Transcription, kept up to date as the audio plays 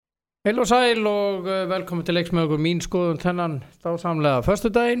Heil og sæl og velkomin til leiks með okkur mín skoðun þennan dásamlega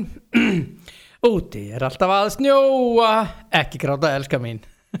föstudaginn. Úti alltaf að snjóa, ekki gráta elska mín.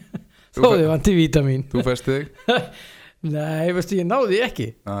 Þó þið vanti vítamín. Þú festi þig? Nei, veistu, ég náði ekki.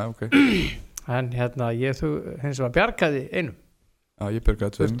 Ok. En ég hins vegar bjargaði einum. Já, ég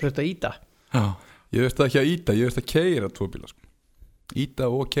bjargaði tveim. Þú veist að íta. Já, ég veist ekki að íta, ég veist að keyra tvo bíla, sko.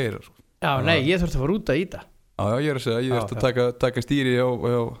 Íta og keyra, sko. Já, nei, ég þurfti að fara út að íta. Já, ég er að segja, ég veist að taka stýri á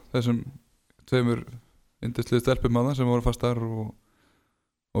þessum tveimur yndisliðu stelpum að það sem voru fastar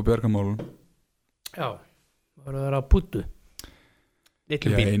og bjargamálum. Já, voru það að pútu.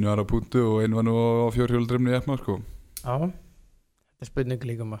 Litlum bíl. Einu var á pútu og einu var nú á fjórhjóladrifnu í Epma, sko. Já, þetta spurning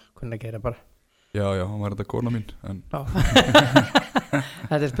líka að kunna gera bara. Já, hann var þetta kona mín. Já,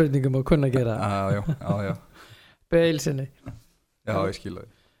 þetta spurning að kunna gera. Já. Beilsinni. Já, ég skila því.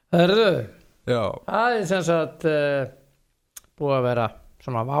 Hörðu? Já. Það sem sagt búið að vera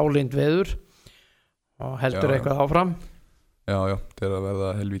svona válind veður og heldur eitthvað áfram. Já, þetta er að verða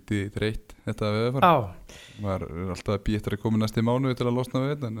helvíti þreytt þetta veðurfar. Já. Maður er alltaf að býja eftir að koma næsti mánuði til að losna við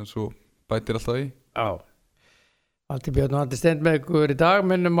þetta en svo bætir alltaf í. Já. Valdi Björn og Andi Stend með ykkur í dag,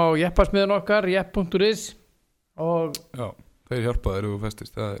 minnum á jeppasmiðan okkar, jepp.is og Já, þeir hjálpa þeir og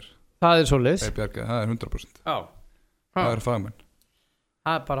festist, það er svoleiðis. Þeir bjarga, það er 100%. Já. Það er fagmenn.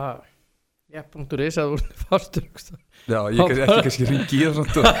 Það er bara jepp.is að úr fastur. Já, ég ekki kannski ringi í það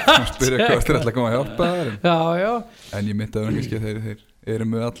svona og spyrja hvað þeir ætla að koma að hjálpa þær. Já. En ég myndi að það kannski að þeir eru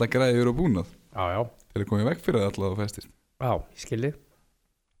með alla græður og búnað. Já. Þeir eru komið vekk fyrir það alla og festist. Já, ég skilji.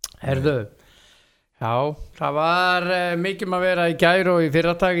 Herðu, já, það var mikið að vera í gær og í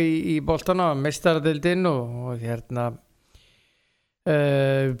fyrradag í boltana, meistaradeildin og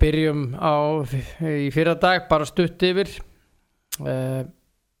byrjum í fyrradag bara stutt yfir.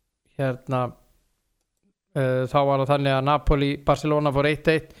 Þá var það þannig að Napoli Barcelona fór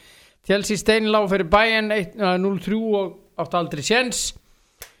 1-1, Chelsea steinlá fyrir Bayern 0-3 og átti aldrei séns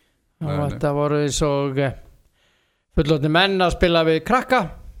og þetta voru eins og fullorðnir menn að spila við krakka.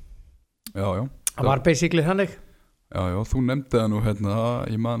 Já það var basically þannig. Já, þú nefndi það nú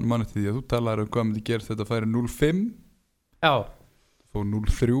ég man eftir því að þú talaði hvað myndi gerst þetta færi 0-5. Já. Fór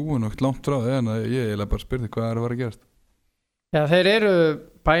 0-3 og nátt langt frá það en ég bara spurði hvað var að gerast. Já, þeir eru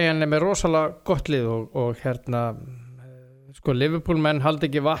Bayern með rosalega gott lið og sko Liverpool menn haldi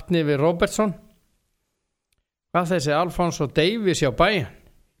ekki vatni við Robertson. Hvað þessi Alphonso Davies hjá Bayern?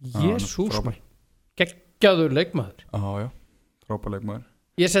 Jesús minn, geggjaður leikmaður. Já, frábær leikmaður.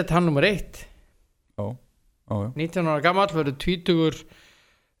 Ég sett hann nummer 1. Já. 19 ára gamall, verður 20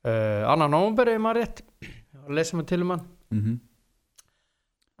 annan nóvember ef maður rétt. Lesa mig til hann.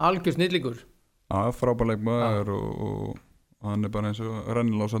 Algjör snillingur. Já, frábær leikmaður og hann er bara eins og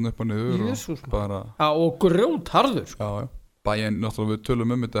rennilásan upp og niður. Jesús, og bara og grjótharður sko. Já. Bayern, náttúrulega við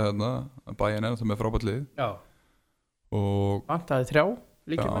tölum þetta Bayern er það með frábært lið. Já. Og vantaði 3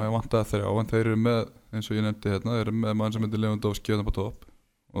 líka. Já, ég vantaði 3 en þeir eru með, eins og ég nefndi þeir eru með mann sem heitir Lewandowski á topp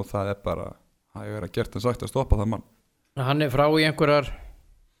og það er bara, það er verið að gert en sagt að stoppa það mann. Hann er frá í einhverjar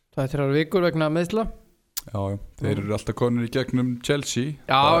 2-3 vikur vegna meðsla. Já, þeir eru alltaf konur í gegnum Chelsea.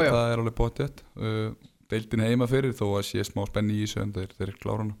 Já. Það er alveg pottet. Deildin heima fyrir þó að sé smá spenni í þessu en þeir eru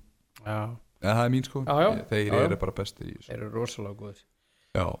klára hana. Já. Það er mín sko. Þeir eru bara bestir í þessu. Þeir eru rosalega góðir.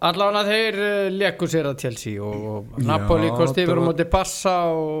 Já. Allavega þeir leku sér að Chelsea og Napoli kosti yfir á móti Barca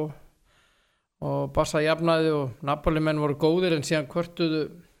og Barca jafnaði og Napoli menn voru góðir en síðan kvörtuðu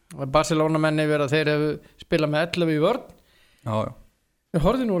Barcelona menn yfir að þeir hefðu spilað með 11 í vörn. Já. Við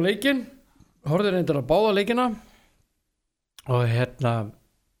horfðum nú leikinn, horfðum reyndar að báða leikina og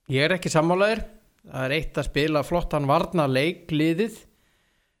ég er ekki sammálaðir. Það er eitt að spila flottan varnarleik liðið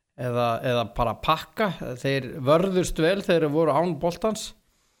eða bara pakka. Þeir vörðust vel þegar þeir voru án boltans.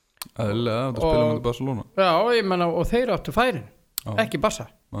 Eðlilega, það spila með Barcelona. Já, ég menna og þeir áttu færin. Ekki Barca.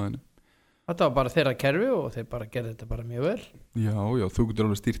 Nei. Þetta var bara þeirra kerfi og þeir bara gerði þetta bara mjög vel. Já, þú getur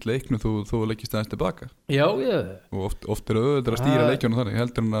alveg stýrt leiknu þú leikist aðeins tilbaka. Já. Og oft er auðvitað að stýra leikjunum þannig.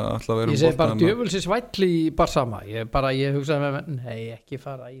 Heldur hann að alltaf vera ég segi bara djöfulsins væll í Barca. Ég hugsaði með menn, nei, ekki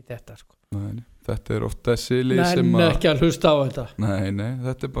fara í þetta sko. Nei, þetta er oft þessi lið sem Nei, ekki að hlusta á þetta. Nei,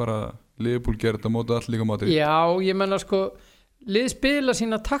 þetta er bara Liverpool gerir þetta móti allir líka Madrid. Já, ég menna sko lið spila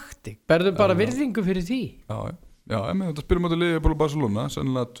sína taktik. Berðu bara virðingu fyrir því. Já, ég menn þetta spila móti Liverpool og Barcelona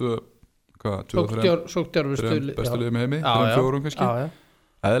sennilega Sókndjárfustu bestu liðum í heimi 3-4 kannski.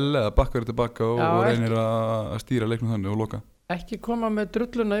 Eðlilega bakkar tilbaka og reynir að stýra leiknum þannig og loka. Ekki koma með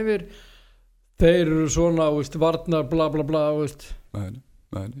drulluna yfir þeir eru svona, varnar bla bla bla. Nei,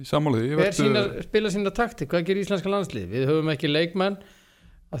 sammálaði spila sína taktik. Hvað gerir íslenska landslið? Við höfum ekki leikmenn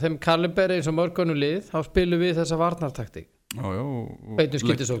að þeim kaliberi eins og mörgunum lið, þá spilum við þessa varnartaktik. Já, og Beitum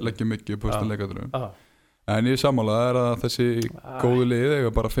skyndisóknum. leggjum mikið upp höstum leikadröfum. Já, En ég sammála að þessi góðu lið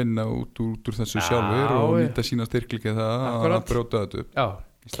eiga bara að finna út úr þessu sjálfur og nýta sína styrkleika það Akkurat. að brjóta þetta upp já.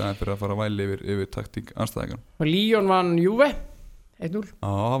 í staðin fyrir að fara að væli yfir taktík anstæðingan. Og Lyon vann Juve 1-0. Já,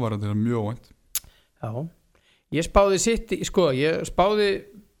 það var þetta mjög óvænt. Já. Ég spáði City, ég spáði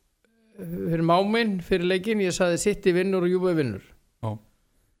fyrir máminn fyrir leikinn, ég sagði City vinnur og Juve vinnur. Já.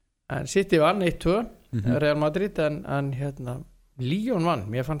 En City vann 1-2 Mhm. Real Madrid en Lyon vann,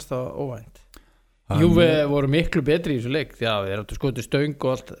 mér fannst það óvænt. Juve voru miklu betri í þessu leik því að þeir áttu skotið stöng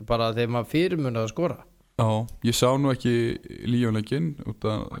og allt bara þegar maður fyrirmunað að skora. Já, ég sá nú ekki Lyon-leikinn út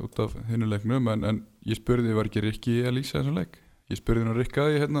af hinnu leiknum en ég spurði, var ekki Rikki að lýsa þessum leik? Ég spurði hann Rikka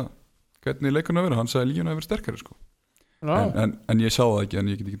hvernig leikunum að vera, hann sagði Lyon að vera sterkari sko. En ég sá það ekki, en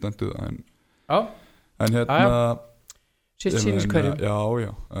ég get ekki dæmtu það en Sitt sýnis hverjum.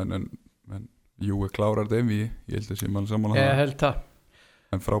 Já, en Jú, klárar þetta ég held að sé mann saman Ég held það.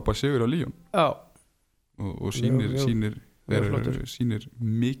 En frábær sigur á Lyon. Já. Og sýnir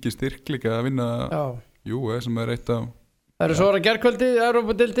mikið styrkleika að vinna Jú, sem eitt af Það eru svo að gerkvöldi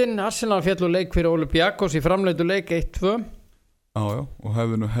Evrópudeildin, Arsenal féll úr leik fyrir Olympiakos í framleitu leik 1-2. Já, og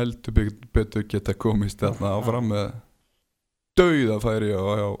hefði nú heldur betur geta komist þarna áfram með dauðafæri á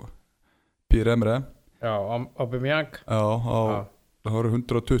Pierre Emre. Já, Aubameyang. Já, það voru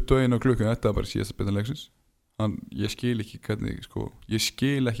 121 á klukkan, þetta er bara síðasta betan leiksins. Ég skil ekki hvernig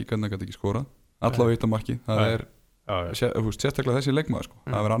hann gæti ekki skorað allavega eitt á marki, það er sérstaklega þessi leikmaður sko.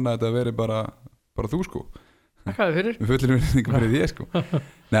 Það var annað að þetta veri bara þú sko. Hvað fyrir? Við fullir vinningu fyrir því sko.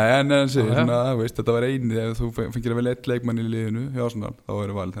 Nei, en þetta var eini, ef þú fengir að velja eitt leikmann í liðinu hjá Arsenal, þá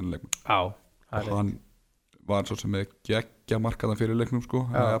verður valið þennan leikmann. Já, og hann var svo sem geggja markaðan fyrir leiknum sko,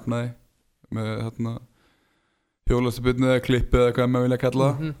 hann jafnaði með þarna hjólastabyrnu eða klippi eða hvað maður vilja kalla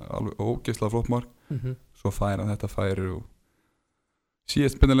alveg ógeðslega flott mark. Svo fær hann þetta færi og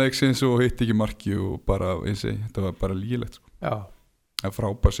síðast byrnuleiksins og hitt ekki marki og bara, þetta var bara lýlegt sko. Já. Það er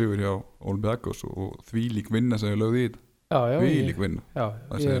frábær sigur hjá Olympiakos og þvílík vinna sem ég lögði í þetta. Þvílík vinna.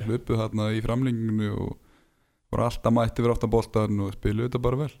 Það sem ég hlupuð þarna í framlenginu og voru alltaf mætti fyrir aftan boltan og spiluðu þetta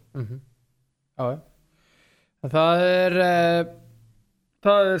bara vel. Já. Það er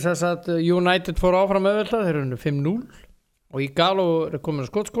sem sagt United fór áfram auðvitað, þeir eru 5-0 og Igalo er komin á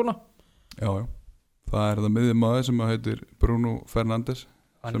skotskóna. Já. Það er það miðjumaður sem heitir Bruno Fernandes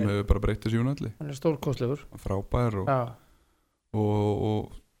sem hefur bara breytt þessu United. Hann er stórkostlegur. Frábær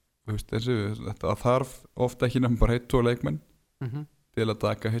og þetta þarf ofta ekki nefnum bara 1-2 leikmenn til að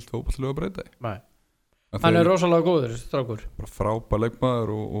taka heilt fótbollalegu að breyta því. Nei. Hann er rosalega góður, strákur. Bara frábær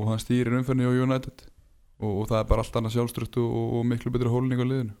leikmaður og hann stýrir umferðinni á United og það er bara allt annað sjálfstrött og miklu betri hólning á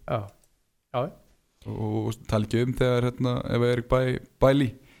liðinu. Já. Og tala ekki þegar ef Erik Bailly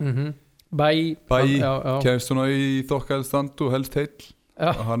kemst svona í þokkað stand og helst heill.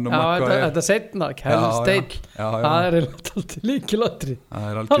 Þetta setna helst heill, það er alltaf líkilatri. Það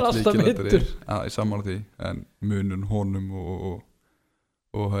er alltaf líkilatri í saman því, en munun honum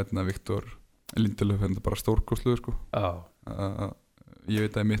og Viktor Lindelöf er bara stórkostlegur sko. Ég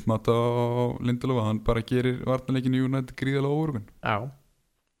veit að mitt mat á Lindelöf, hann bara gerir varnarleikin í United gríðalega óurgun. Já.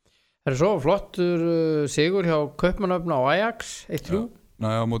 Það er svo flottur sigur hjá Kaupmannahöfn á Ajax 1-3.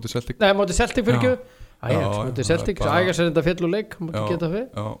 Nei, á móti Celtic. Nei, á móti Celtic fyrir ekki. Ajax móti Celtic, Ajax er þetta fjall og leik, móti geta fyrir.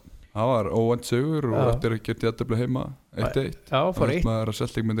 Já, það var óvænt sigur og eftir að geta jættefli heima 1-1. Já, fór 1. Það er að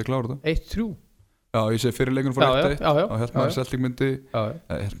Celtic myndi klára það. 1-3. Já, ég segi fyrir leikunum fór 1-1 og held maður að Celtic myndi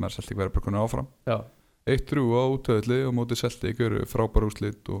Celtic verið bara konar áfram. 1-3 á útöðli og móti Celtic eru frábær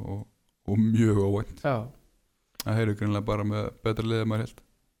úrslit og mjög óvænt. Já. Það heyrðu greinlega bara með betra lið en maður held.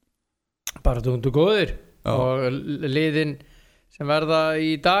 Bara dundu góðir og liðin sem verða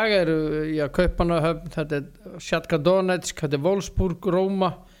í dag eru Kaupmannahöfn, þetta er Shakhtar Donetsk, þetta er Wolfsburg, Róma,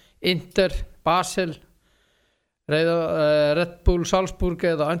 Inter, Basel, Red Bull Salzburg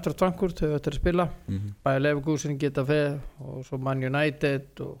eða Eintracht Frankfurt, þau ættu að spila. Bayer Leverkusen, Getafe og svo Man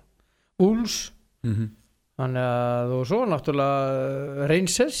United og Wolves. Þannig að og svo náttúrulega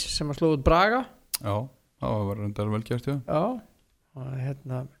Rangers sem að slóðu út Braga. Já, það var reyndar vel gert, Já, og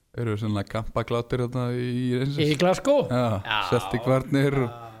eru svona kampaglátir í Glasgow. Já, Celtic varnir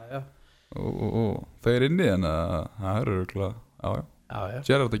og þeir inni en það eru örugglega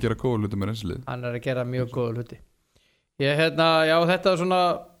Gerrard að gera góða hluti með reynslið. Hann er að gera mjög góða hluti. Ég já, þetta er svona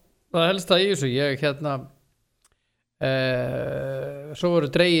það helsta í þessu. Ég svo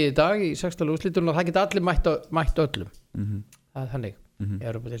voru dregið í dag í 16. úrslitunum og það geta allir mætt öllum. Það er þannig í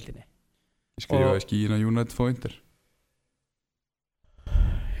Evrópudeildinni. Ég skrifaði skína United for Inter.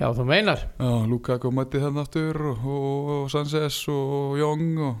 Já, þú meinar. Já, Lukaku mætti þann aftur og Sanchez og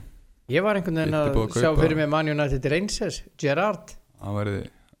Young og Ég var einhvern veginn að sjá fyrir mig Man United Rangers, Gerrard. Það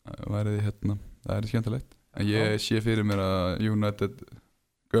væri hérna, það er skemmtilegt. En ég sé fyrir mér að United,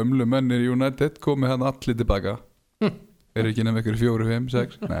 gömlu mennir United komi hann allir tilbaka. Eru ekki nefn ykkur 4, 5,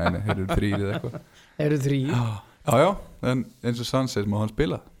 6? Nei, þeir eru 3 eða eitthvað. Eru 3? Já, en eins og Sanchez má hann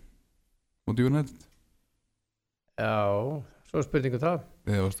spila mútið United. Já, svo spurningu það.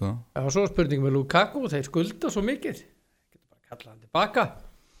 Ég varst það. Já, svo spurningu með Lukaku, þeir skulda svo mikið. Getur bara kallað hann tilbaka.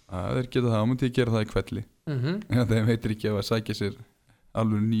 Já, þeir geta það, mútið ég gera það í kvelli. Já, þeim heitir ekki að sækja sér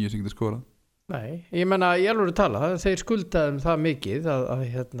alveg 9 sem getur skorað. Nei, ég menna, ég alveg tala, þeir skuldaðum það mikið að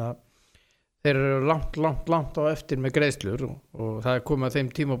hérna, þeir eru langt á eftir með greiðslur og það er komið að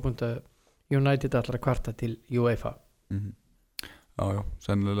þeim tímapunkt að United allar að kvarta til UEFA. Já,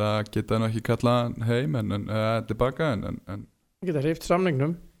 sennilega geta hann ekki kallað heim en tilbaka en geta hrift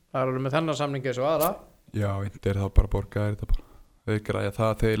samningnum, það er alveg með þennan samningi eins og aðra. Já, þeir þá bara borga þetta bara. Þeir græja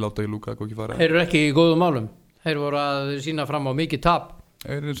það, þeir láta í Lukaku ekki fara. Þeir eru ekki í góðum málum, þeir voru að sína fram á mikið tap.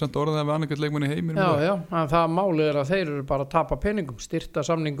 Þeir eru samt orðað við annarkvæmt leikmann í heiminum. Já, en það máli er að þeir eru bara að tapa peningum, styrta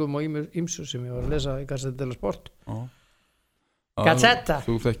samningum og ýmsu sem ég var að lesa í Gazzetta dello Sport. Gazzetta.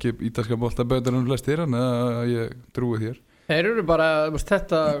 Þú þekki ítalska bolta betur en flestir en ég trúi þér. Þeir eru bara,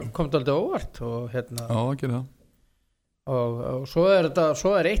 þetta kom aldrei óvart og hérna. Já, það gerir það. Og svo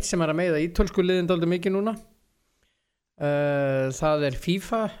er eitt sem er að meiða ítölsku liðin aldrei mikið núna. Það er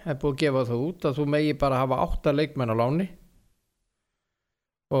FIFA, er búið að gefa það út að þú megi bara hafa 8 leikmenn á láni.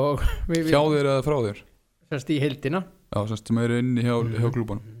 Hjá þér eða frá þér? Semst í heildina. Já, semst sem eru inni hjá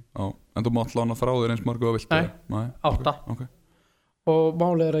klúbunum. Já, en þú mátt lána frá þér eins margu að viltu? Nei, 8. Okay. Og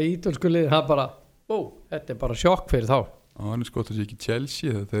málið er að ítölsku liðin það bara, þetta er bara sjokk fyrir þá. Já, hann er sko að það sé ekki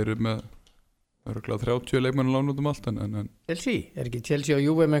Chelsea, þeir eru með örgulega 30 leikmenn á lána út allt en Chelsea? Er ekki Chelsea og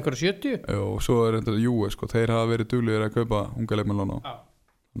Juve með einhverja 70? Já, og svo er þetta Juve sko, þeir hafa verið duglegir að kaupa unga leikmenn lána á.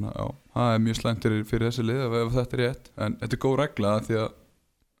 Þannig að það er mjög slæmt fyrir þessi lið ef þetta er rétt, en þetta er góð regla því að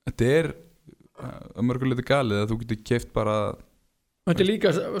þetta er að mörguleiti galið að þú getur keypt bara. Þetta er líka,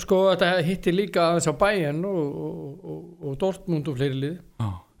 sko, þetta hittir líka aðeins á Bayern og Dortmund og fleiri lið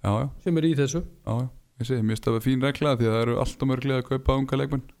sem er í þessu. Já, ég segi, mér stafi fín regla því að það eru alltaf mörgulega að kaupa unga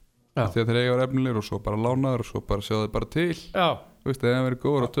leikmenn því að þeir eiga efnilegir og svo bara lánaður og svo bara sjá þeir bara til. Já. Þú veist, ef það verður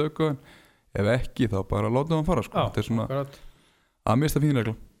góður á tökku en ef ekki þá bara láta það fara, sko. Já, þetta er svona að mér stafi fín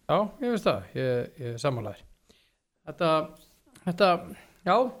regla. Já, ég veist það, ég sammálaðir. Þetta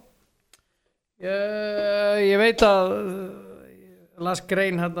já, ég veit að las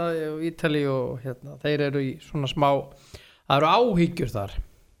grein hérna í Ítali og hérna, þeir eru í svona smá, það eru áhyggjur þar,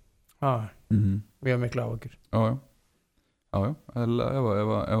 mjög miklu áhyggjur. Já, ef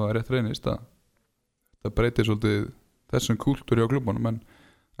það er rétt reynist það breytir svolítið þessum kúltúri á klubunum en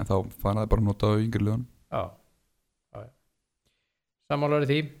þá fara það bara að nota á yngri liðunum. Já. Sammálaður í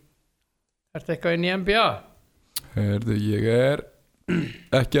því, ertu eitthvað inn í NBA? Ég er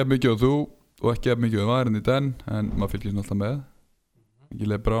ekki að mikið á þú og ekki að mikið á varinn í den en maður fylgir alltaf með ekki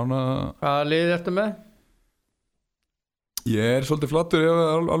leið brána. Hvaða liðið ertu með? Ég er svolítið flattur ef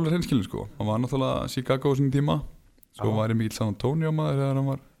alveg hreinskilin sko. Hann var náttúrulega Chicago á sinni tíma svo var ég mikil San Antonio maður þegar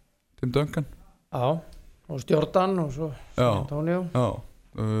hann var Tim Duncan. Já, og Stjórdan og svo San Antonio. Já,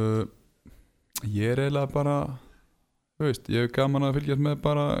 ég er eiginlega bara þú veist, ég hef gaman að fylgjast með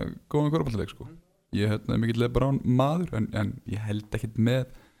bara góðan körfuboltaleik sko. Ég er mikill LeBron maður en ég held ekkert með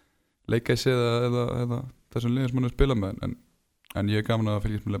leikæsi eða þessum liðum sem hann er að spila með en ég er gaman að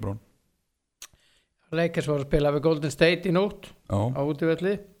fylgjast með LeBron. Lakers voru að spila við Golden State í nótt á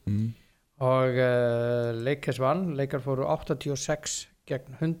útivelli og Lakers vann. Lakers fóru 86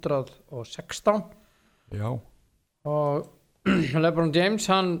 gegn 116. Já. Og LeBron James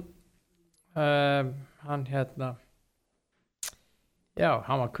hann hérna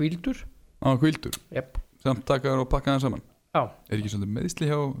hann var hvíldur. Hann var hvíldur? Jep. Samt takaður og pakkaði hann saman? Já. Er ekki svolítið meðsli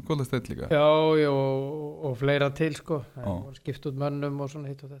hjá Golden State líka? Já, og fleira til sko. Það voru skipt út mönnum og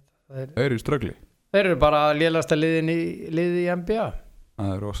svona hitt og þetta. Þeir eru í ströggli? Þeir eru bara lélasta liðið í NBA. Það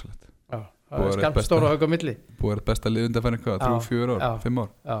er rosalegt. Já, það er skammt stóra högg á milli. Búið að besta liðið undan fyrir eitthvað, 3-4 ár, 5 ár.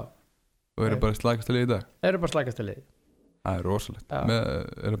 Já. Og eru bara slækasta liðið í dag? Þeir eru bara slækasta liðið. Það er rosalegt.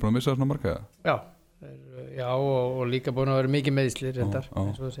 Eru búin að missa svona marga? Já, og líka búin að vera mikið meðslir reyndar,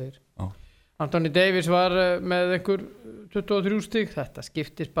 eins og það segir. Anthony Davis var með einhver 23 stig, þetta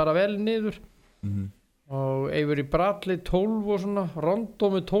skiptist bara vel niður. Og Avery Bradley 12 og svona, Rondo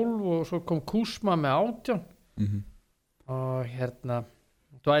með 12 og svo kom Kuzma með 18. Og hérna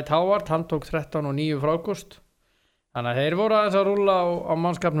Dwight Howard, hann tók 13 og 9 frákost. Þannig að þeir voru aðeins að rúlla á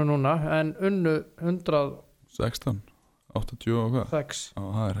mannskapnu núna en unnu 116, 80 og hvað? 6.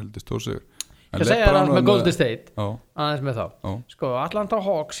 Það er heldur stór sigur. Ég segja það með Golden State Já. aðeins með þá Já. Sko, Atlanta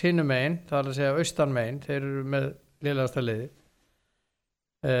Hawks hinum megin, það er að segja austan megin, þeir eru með lélegasta liði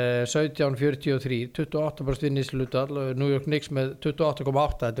 17-43 28% vinningshlutfall og New York Knicks með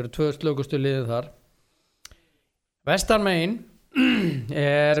 28,8 þetta eru 2 slökustu liðin þar vestan megin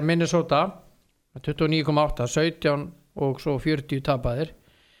er Minnesota 29,8 17 og svo 40 tapaðir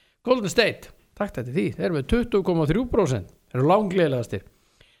Golden State, takk þetta því þeir eru með 20,3% þeir eru langleilegastir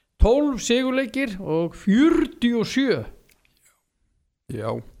 12 sigurleikir og 47 Já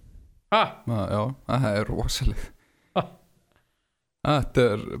ha? Já, það er rosaleg Þetta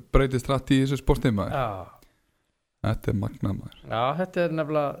breytist rætt í þessu sporti maður Þetta er magnað maður Já, þetta er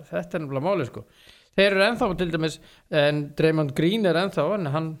nefnilega máli sko þeir eru ennþá til dæmis en Draymond Green er ennþá en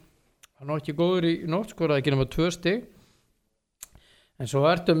hann er ekki góður í nótt skoraði ekki nema 2 stig en svo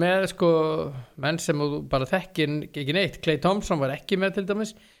ertu með sko menn sem þú bara þekkir ekki neitt Klay Thompson var ekki með til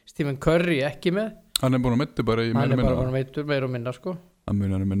dæmis Stephen Curry ekki með Hann er búin að meittu bara í hann er bara búin að meittu meira og minna sko Hann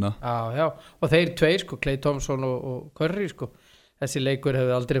munar að minna Já, og þeir tveir sko Klay Thompson og Curry sko þessi leikur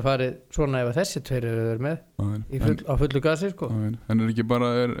hefur aldrei farið svona ef þessi tveir hefur verið með á fullu gasi sko en er ekki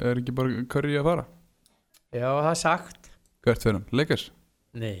bara Curry að fara? Já, það er sagt Hvert fyrir hann? Lakers?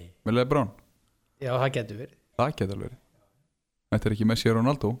 Nei Með LeBron? Já, það getur verið Það getur alveg verið Þetta er ekki Messi og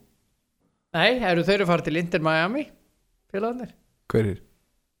Ronaldo Nei, þeir eru farið til Inter Miami félagarnir Hverjir?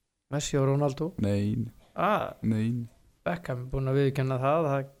 Messi og Ronaldo Nei Beckham búin að viðurkenna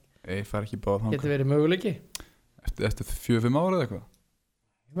það Ég fær ekki báð þangað getur verið möguleiki Eftir 4-5 ára eða eitthvað?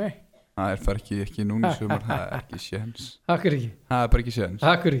 Nei Það fær ekki núna í sumar Það er ekki séns Akkur ekki Það er bara ekki séns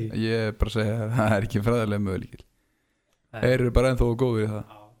Akkur ekki Ég er bara að segja að það er ekki fræðilega möguleikil Þeir eru bara ennþá góðir í það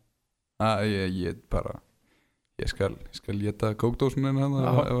Ég skal geta kókdósun en hann ef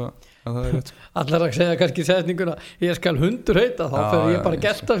það er rétt Allar að segja kannski setninguna ég skal hundur heita þá fyrir ég bara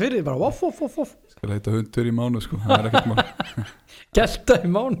gelta fyrir því bara voff Skal heita hundur í mánuð sko það er ekkert mál Gelta í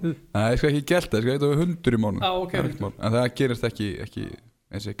mánuð Nei, ég skal ekki gelta, ég skal heita hundur í mánuð okay. En það gerist ekki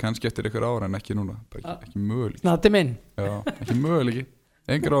eins og kannski eftir ykkur ára en ekki núna ekki möguleik Snatti minn Já, ekki möguleiki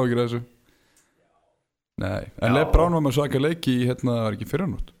Engar áhyggjur af þessu Nei, en LeBron var með svaka leiki í var ekki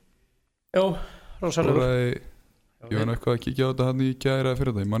fyrranótt Jó, rosalega Ég var eitthvað að kíkja á þetta hann í gæra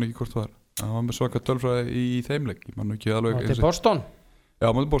fyrir það, ég man ekki hvort var hann var með svaka tölfræði í þeimleik ég man ekki alveg til Boston Já,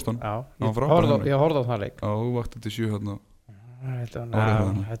 maður Boston ég horfði á það leik Já, þú vakti til 7 hérna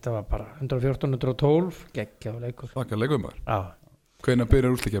Þetta var bara 114-112 geggjað leikur Svaka leikur maður Já Hvenær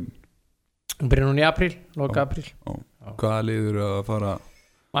byrjar úrslitakefnin? Hún byrjar núna í apríl, loka apríl Hvaða liður að fara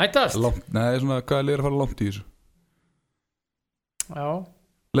Mætast? Nei, svona, hvaða liður að fara langt í þessu? Já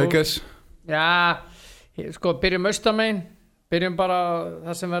Lakers Já sko byrjum austamein byrjum bara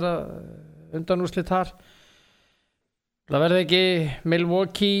það sem verða undanúrslit þar það verði ekki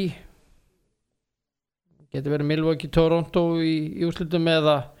Milwaukee getur verið Milwaukee Toronto í úrslitum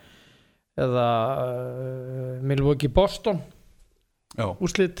eða Milwaukee Boston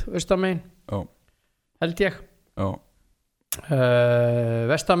úrslit austamein held ég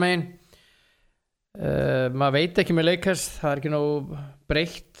vestamein maður veit ekki með Lakers það er ekki nóg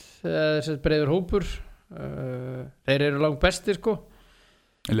breytt breiður hópur þeir eru langt bestir sko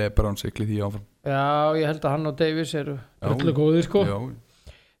LeBron sigli því áfram Já, ég held að hann og Davis eru öllu góðir sko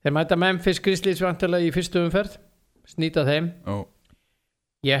þeir mæta Memphis Grizzlies vantilega í fyrstu umferð snýta þeim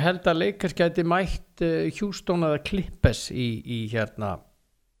ég held að Lakers gæti mætt Houston eða Clippers í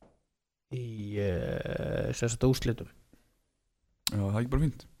sérstaklega úrslitum Já, það er ekki bara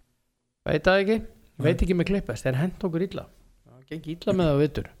fínt veit það ekki, veit ekki með Clippers þeir hent okkur illa það gengi illa með það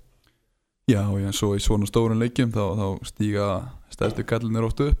vittur Já, en svo í svona stórun leikjum þá stíga stærstu kallinir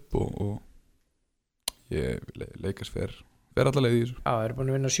oft upp og Lakers fer alla leið í þessu Já, þeir eru búin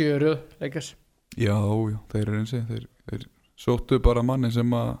að vinna 7 röð Lakers Já, þeir eru eins og þeir sóttu bara manni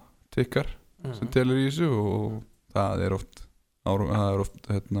sem að tikkar sem telur í þessu og það er oft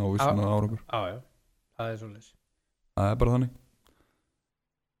óvísuna árangur Já, það er svoleiðis Það er bara þannig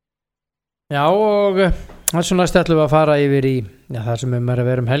Já, og þess vegna ætlum við að fara yfir í það sem er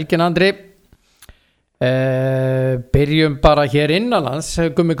að vera helgin Andri byrjum bara hér innanlands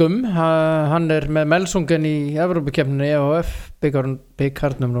Gummi hann er með Melsungen í Evrópukeppninni EHF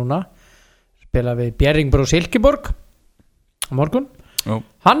byggarnum núna spila við Bjerringbro Silkeborg á morgun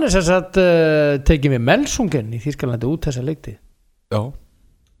hann er sagt tekið með Melsungen í Þýskalandi út þessa leikti Já,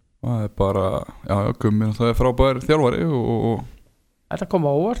 það er bara Gummi það er frábær þjálfari og Þetta kom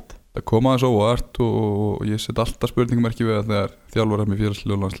á óvart Það kom aðeins óvart og ég set alltaf spurningum ekki við að þegar þjálfar með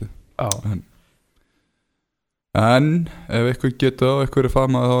félagslið og landslið En ef eitthvað getur og eitthvað er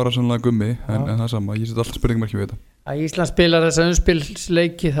famað þá er það sannlega Gummi en það er sama, ég set alltaf spurningmarki við þetta Ísland spilar þessa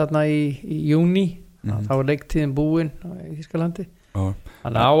umspilsleiki þarna í júní þá er leiktíðin búin í Þýskalandi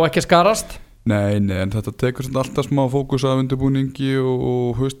þannig á ekki að skarast Nei, en þetta tekur alltaf smá fókus af undirbúningi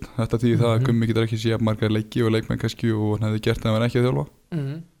og húst, þetta því það að Gummi getur ekki séð margar leiki og leikmenn kannski og hann hefði gert það ef hann ekki að þjálfa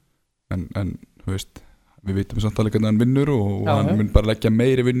en húst, við vitum samt alveg hvernig hann vinnur og hann mun bara leggja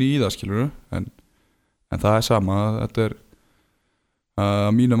meiri vinnu í það skilur en það er sama, þetta er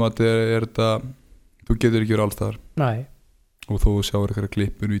að mínum að er þetta þú getur ekki verið alls þar Nei. Og þú sjáur eitthvað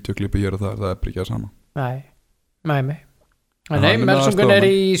klippur, vídeoklippur hér og það er bara ekki það sama Nei Melsungun er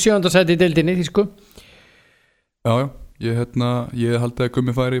í 7. sæti í deildinni þýsku Já, ég haldi að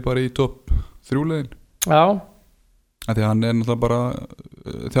Gummi færi bara í topp 3 liðin Já Því hann er náttúrulega bara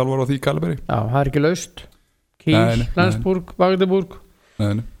þjálfar á því kaliberi Já, það er ekki laust Kiel, Flensburg, Magdeburg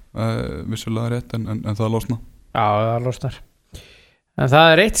Nei, vissulega rétt en það losna Já, það losnar En það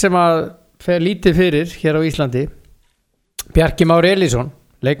er eitt sem að fer lítið fyrir hér á Íslandi Bjarki Már Elísson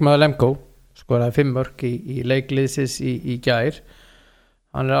leikmaður Lemgo skoraði 5 mörk í leikliðsins í gær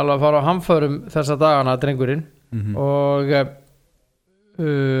hann er alveg að fara á hamförum þessa dagana drengurinn og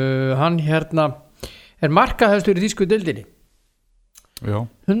hann er markahæstur í þýsku deildinni Já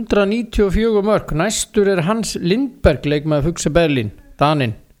 194 mörk næstur er Hans Lindberg leikmaður Fugse Berlín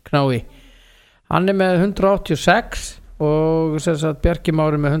Danin Knái hann er með 186 og Bjarki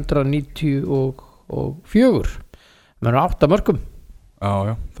Már með 194 með 8 mörkum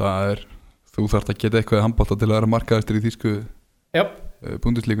Já, það er þú þarft að geta eitthvað handbolta til að vera markaðastur í þýsku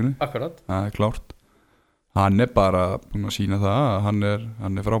búndislíkunni Akkurat Það er klárt Hann er bara búin að sína það að hann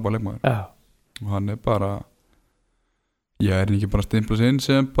er frábær leikmaður og hann er bara ég er ekki bara stimpla sig inn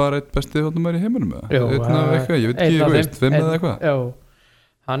sem bara eitt bestið hóttumæður í heiminum ég veit ekki, 5 eða eitthvað Já,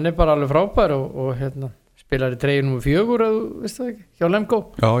 hann er bara alveg frábær og spilar í treyju nr. 4 veist það ekki, hjá Lemgo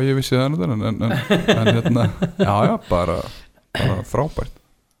Já, ég vissi það en já, bara frábært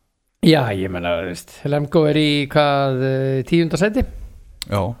Já, ég menna, Lemgo er í hvað 10. sæti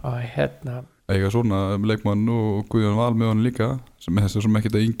Já, og eiga svona leikmann og Guðjón Val með hann líka sem ekki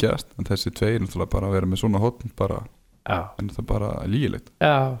að yngjast en þessi tveir náttúrulega bara að vera með svona hotn bara, en það er bara lígilegt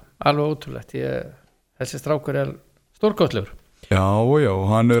Já, alveg ótrúlegt þessi strákur er stórkostlegur Já,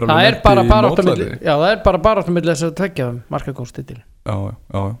 hann er alveg lent í mótlæti Já, það er bara baráttu milli þess að tveggja markakóngstitil Já,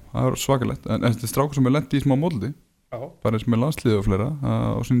 það er svakalegt en þessi strákur sem er lent í smá mótlæti bara eins með landsliði og fleira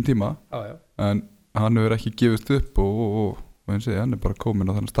á sínum tíma en hann hefur ekki gefist upp og hann er bara komin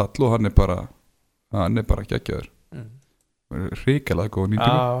á þannig stall og hann er bara geggjaður hrikalega góð nýtingu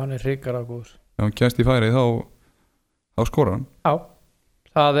Já, hann er hrikalega góður Ef hann kemst í færið þá skorar hann Já,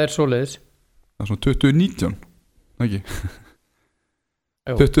 það er svoleiðis Það er svona 20-19 ekki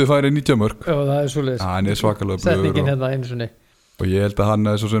 20 færið 19 mörg Já, það er svoleiðis Hann er svakalega setningin einu sinni og ég held að hann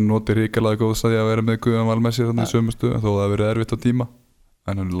er svo sem notir hrikalega góð að vera með Guðjón Val með sér hann í sömustu þó það hefur verið erfitt á tíma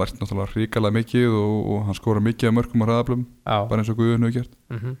en hann er lært náttúrulega hrikalega mikið og hann skora mikið af mörkum og hraðaflum bara eins og Guðjón hefur gert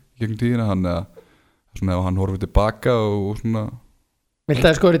gegn tíðina svona ef hann horfir tilbaka og svona Viltu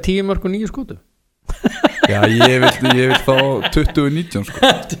að skori 10 mörk og 9 skotum? Já, ég vil fá 20-19 sko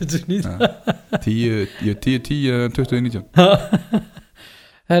 20-19 10-10 20-19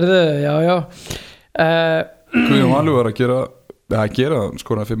 Herðu, já Guðjón Val var að gera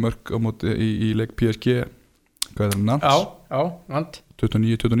skora 5 mörk á móti í leik PSG hvað er það, Nantes? Já, Nantes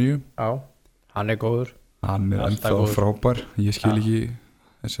 29-29 Já, hann er góður Hann er ennþá frábær ég skil ekki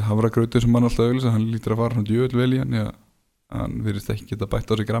þessi hafragrauti sem hann alltaf auðvitað hann lítur að fara hann djöðl vel í hann virðist ekki geta bætt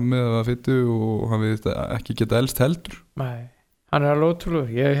á sig grammið eða fytu og hann virðist ekki geta elst heldur Nei, hann er alveg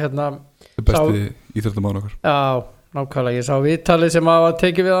ótrúlegur ég Það er besti íþróttamann okkar Já, nákvæmlega, ég sá viðtalið sem að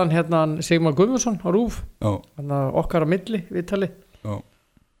tekið við hann Sigmar Guðmundsson á RÚV okkar á milli viðtalið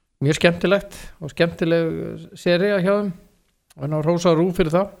mjög skemmtilegt og skemmtileg sería hjá þeim og hann á hrósa RÚV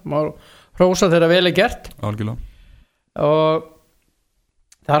fyrir það má hrósa þegar vel er gert algjörlega og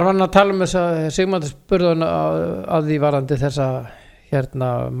þar var hann að tala þess að Sigmar spurði hann að því varandi þessa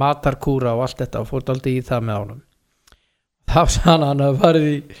matarkúra og allt þetta og fórt aldrei í það með honum þá sann hann að farið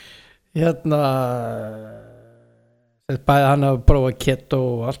í bæði hann að prófa keto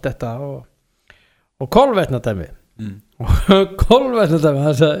og allt þetta og kolvetnadæmi og kolvetnadæmi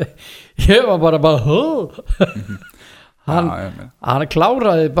hann sagði ég var bara hann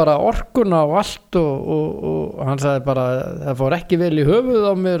kláraði bara orkuna og allt og hann sagði bara það fór ekki vel í höfuð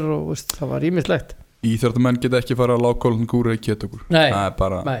á mér og það var ýmislegt Íþróttamenn geta ekki fara að lágkólun kúra í ketokur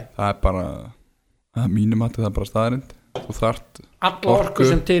það er bara mínum að það er bara staðarind þú þarft all orku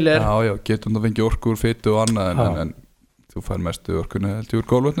sem til er getum það fengið orku úr fytu og annað en þú fær mestu orkuna held ég úr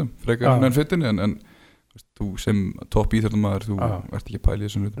kólvetnum frekar en fytunni en þú sem topp íþróttamaður þú ert ekki að pæla í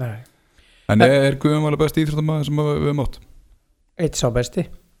þessum hlutum. En Guðjón Valur besti íþróttamaður sem við höfum átt? Eitt sá besti.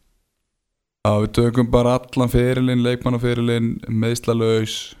 Já, við tökum bara allan ferilinn, leikmannaferilinn,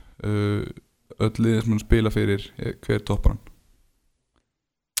 meiðslalaus, öll liðið sem hann spila fyrir, hver toppar hann?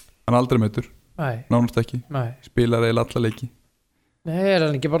 Hann aldrei meiddur, nánast ekki, spilar eiginlega alla leiki. Nei,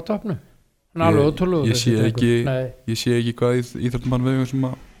 hann ekki bara toppnum? Hann alveg ótrúlegur. Ég sé ekki hvað íþróttamann við sem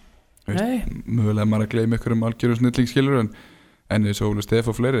að, mögulega maður að gleyma ykkur algjörum snillingsskilur en þessu Óli Stef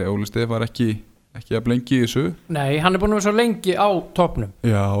og fleiri, Óli Stef var ekki að lengi í þessu. Nei, hann búin að vera svo lengi á toppnum.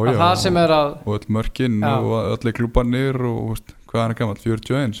 Já. Það sem að og öll mörkin og allir klúbarnir og hvað hann gamall,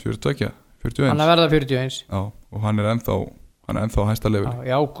 41, 42 hann verða 41. Já, og hann ennþá hæsta level. Já,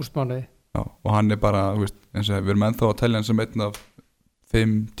 í ágústmánuði. Já, og hann bara, eins og við erum ennþá að telja hann sem einn af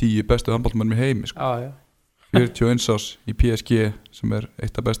 5-10 bestu handboltamönnum í heimi sko. 41 ás í PSG sem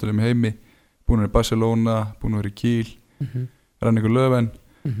eitt af bestu liðum í heimi, búin að vera í Barcelona, búin að vera í Kiel, Renningur Löfven.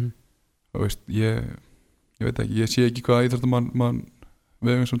 Og ég veit ekki, ég sé ekki hvað íþróttamann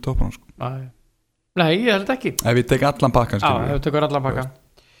við höfum sem toppar hann sko. Nei, ég held ekki. Ef við tek allan pakkan skilur. Já, ef við tekur allan pakkan.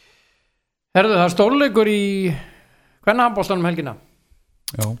 Herðu, það stórleikur í kvennahandboltanum helgina.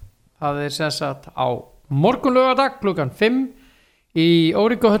 Já. Það sem sagt á morgun laugardag klukkan 5 í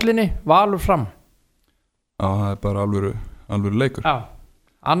Órigóhöllinni, Valur Fram. Já, það bara alvöru leikur. Já,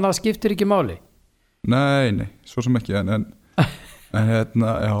 annað skiptir ekki máli. Nei, svo sem ekki en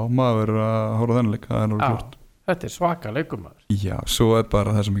já, maður verður að horfa þennan leik, það alveg klart. Þetta svaka leikur maður. Já, svo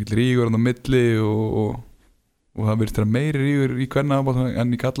bara það sem ekki rígur á milli og það verður meiri rígur í kvennahandboltanum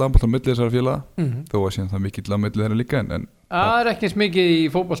en í karlahandboltanum milli þessara félaga, þó að síðan það mikill á milli þeirra líka en það ekki eins mikið í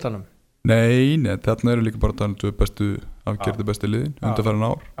fótboltanum. Nei, þarna eru líka bara talandi afgerðu bestu liðin undanfarin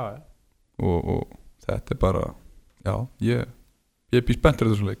ár og þetta bara, já, ég býð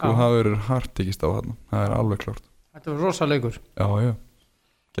spenntur þessu leik og það verður hart tekist á þarna, það alveg klart. Þetta var rosa leikur. Já,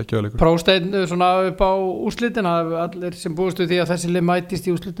 geggjaður leikur. Prósteinn svona upp á úrslitin, allir sem búist við því að þessi lið mætist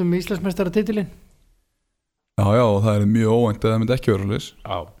í úrslitum Íslandsmeistaratitilinn. Já, það er mjög óvænt að það myndi ekki vera svoleiðis.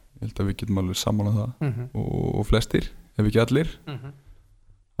 Já. Ég held að við getum alveg saman það og flestir, ef ekki allir.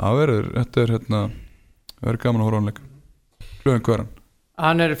 Þetta verður gaman að horfa á hann leik. Klukkan hvað er hann?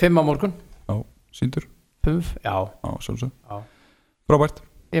 Hann er 5 á morgun. Já, sýndur. 5, já. Já, sjálfsög. Já. Frábært.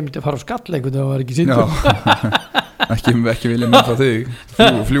 Ég myndi að fara á skallleiku þegar það var ekki sýndur. Já, ekki vilja með frá þig.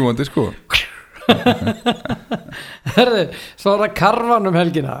 Fljúandi sko. Herðu, svo er það karvan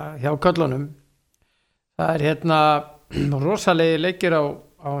helgina hjá köllunum. Það er rosalegi leikir á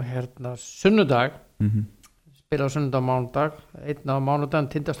sunnudag. Spila á sunnudag og mánudag, einn á mánudaginn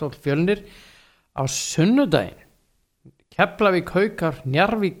Tindastóll Fjölnir, á sunnudaginn Keflavík Haukar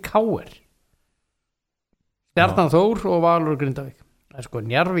Njarðvík KR, Stjarnan Þór og Valur Grindavík. Það er sko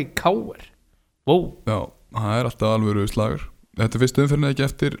Njarðvík KR. Wow. Já, það er alltaf alvöru slagur. Þetta er fyrstu umferðin ekki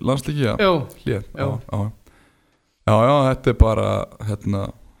eftir landsleiki, já. Hlið. Já, þetta er bara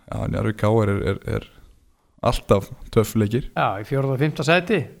Njarðvík KR er alltaf töff leikir. Já, í 4. og 5.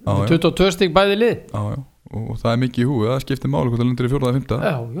 sæti. 22 stig bæði lið. Já. Og það er mikið í húi, það skiptir máli hvort það lendir í 4. og 5.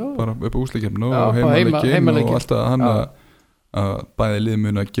 Bara upp á úrslitakeppnina og heimaleikinn og allt að bæði lið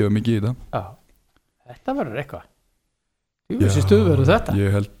muni að gefa mikið í þetta. Já, þetta verður eitthvað. Þessi stuð verður þetta.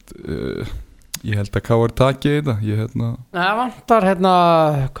 Ég held að KR taki þetta. Það vantar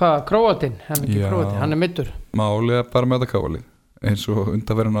Króatinn, hann er middur. Máli er bara með þetta KR-lið, eins og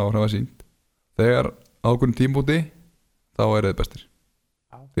undanferðin ár hafa sýnt. Þegar ákveðin tímabúti, þá eru þeir bestir.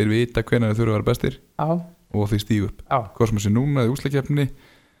 Þeir vita hvenær þeir þurfa að vera bestir. Já. Og þeir stígu upp. Hvað sem þessi núna í úrslitakeppninni.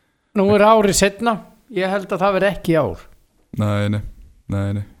 Nú er árið seinna. Ég held að það verði ekki ár. Nei.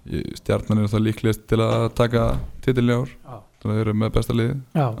 Stjarnan er það líklegast til að taka titilin í ár. Það eru með besta liði.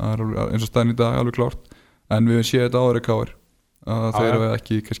 Það er eins og staðin í dag alveg klárt. En við höfum séð þetta áður í KR að þeir hafa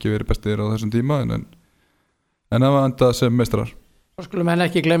ekki kannski verið bestir á þessum tíma en það var endað sem meistarar. Þá skulum henni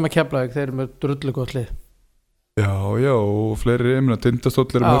ekki gleyma Keflavík, þeir eru með drullu gott lið. Já, og fleiri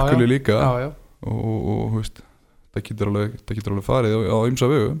Tindastóll eru hörkuli líka. Já. Og það getur alveg farið á ýmsa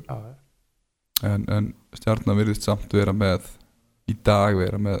vegu. En Stjarnan virðist samt vera með í dag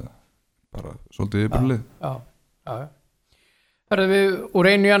bara svolítið yfirlið. Já. Herðu, við úr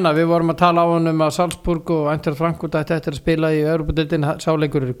einu í annað, við vorum að tala á hann að Salzburg og Eintracht Frankfurt ætti eftir að spila í Evrópudeildin,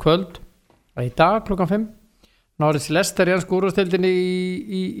 sáleikur í kvöld. Í dag klukkan 5. Nárið Leicester í hans úrvalsdeildinni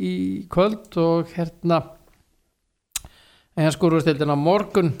í kvöld og skúrúrstildin á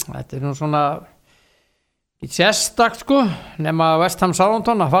morgun. Þetta er nú svona í sérstakt sko, nema West Ham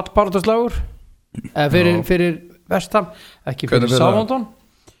Southampton að fallbaráttuslagur fyrir West Ham, ekki fyrir Southampton.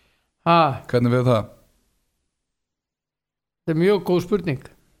 Hvernig við það? Þetta er mjög góð spurning.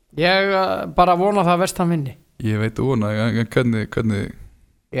 Ég bara vona það að Vestan vinni. Ég veit vona, en hvernig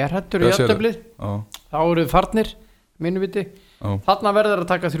Ég hrættur í jafnteflið. Þá eru þið farnir, mínu viti. Þarna verður að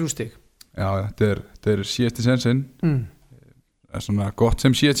taka 3 stig. Já, þetta er síðasti sensinn. Það er svona gott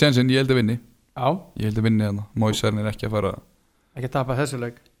sem síðasti sensinn, ég held að vinni. Já. Ég held að vinni þarna. Moisern er ekki að fara. Ekki að tapa þessu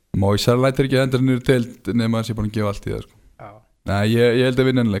leik. Moisern lætur ekki að enda niður deild nema að sé búin að gefa allt í það, sko. Já. Nei, ég held að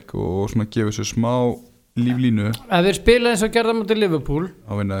vinna en leik og svona gefa þessu smá líflínu. Ef þeir spila eins og gerða mútið Liverpool,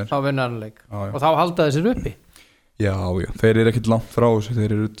 þá vinna þeir en leik. Og þá halda þeir sér uppi. Já, þeir eru ekkert langt frá þessu.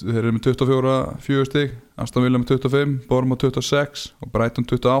 Þeir eru með 24 stig, Aston Villa með 25, Bournemouth 26 og Brighton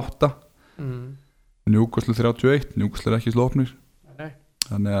 28. Newcastle 31, Newcastle er ekki slopnir.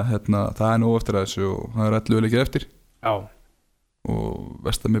 Þannig að það er nóg eftir þessu og það er 11 leikir eftir. Já. Og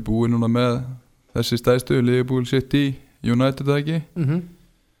West Ham er búið núna með þessi stæðstu, Liverpool, City, United eða ekki.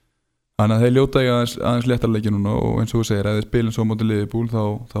 Þannig að þeir ljóta ekki aðeins léttar leiki núna og eins og þú segir, ef þeir spilin svo mótið Liverpool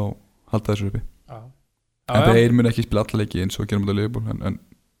þá halda þessu uppi. En þeir mun ekki spila alla leiki eins og gera mótið Liverpool en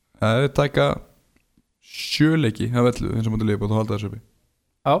ef þeir taka 7 leiki af vellu eins og mótið Liverpool þá halda þessu uppi.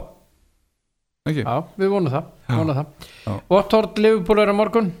 Já. Ekki? Já, við vonum það. Watford Liverpool er á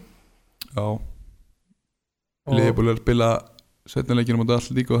morgun. Já. Liverpool er að spila setna leikinu mótið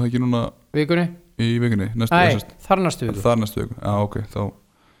allt líka og það ekki núna vikunni? Í vikunni, þar næstu viku. Þar næstu viku, já ok, þá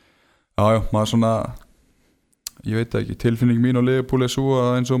já, maður svona ég veit ekki, tilfinning mín á Liverpool er svo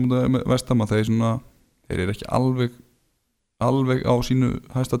að eins og mútið West Ham þeir eru ekki alveg á sínu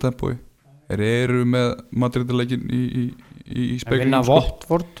hæsta tempói. Þeir eru með Madrid-leikin í speglingum.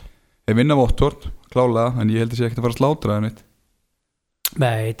 Þeir vinna Watford, klálega, en ég held að sé ekkert að fara að slátra það neitt.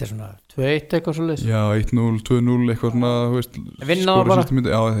 Nei, þetta er svona 2-1 eitthvað svo leys. Já, 1-0, 2-0 eitthvað svona, þú veist. Vinna það bara.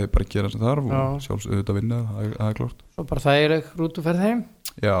 Já, þeir bara gera sem þarf og sjálfsögðu vinna, það er klart. Svo bara það er ekki rútuferð heim.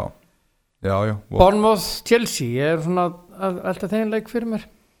 Já. Bournemouth Chelsea, ég er svona alltaf þeim leik fyrir mér.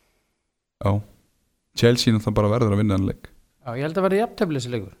 Já, Chelsea náttúrulega bara verður að vinna en leik. Já, ég held að verði jafntefli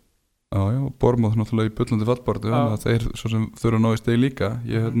þessi leikur. Já, Bournemouth náttúrulega í bullandi fallbaráttu, þannig að þeir svo sem þurfa að ná í stegi líka.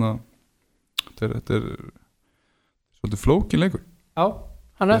 Þetta er svolítið flókin leikur. Já,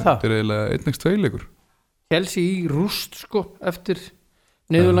 hann er það. Þetta er eiginlega 1x2 leikur. Chelsea í rúst sko eftir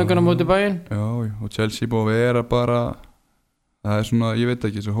niðurlangana móti bæinn. Já, og Chelsea búið að vera bara það er svona, ég veit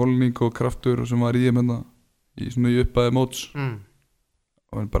ekki, þessu holning og kraftur sem var í þeim hérna í svona í upphæði móts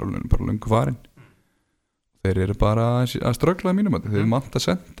og bara löngu farin. Þeir eru bara að ströggla mínum að þeir manta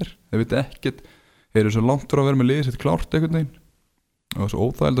sendir, þeir veit ekkert þeir eru svo langt frá að vera með liðið sitt klárt einhvern veginn og svo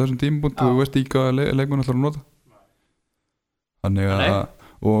óþægild á þessum tímapunkti og þú veist ekki hvað leikmenn ætlar að nota. Þannig að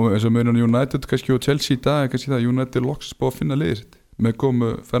og eins og munan United kannski og Chelsea í dag kannski það United loksins búið að finna liðið sitt með komu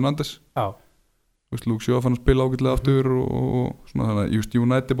Fernandes. Já. Þú veist, Luke Shaw fann að spila ágætlega aftur og svona þannig að just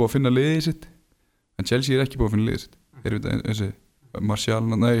United búið að finna liðið sitt en Chelsea er ekki búið að finna liðið sitt. Þeir veit eins og Martial,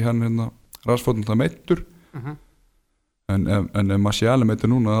 hann hérna Rashford það meittur. En Martial meittur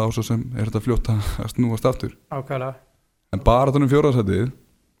núna þá svo sem er þetta fljótt að snúast aftur. Ákvæðlega. En bara þannig 4. sætið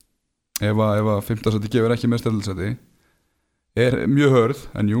ef að 5. sætið gefur ekki með stærðilsæti er mjög hörð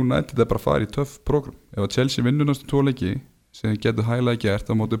en United er bara að fara í töff program. Ef að Chelsea vinnur næstu 2 leiki sem getur hæglega gert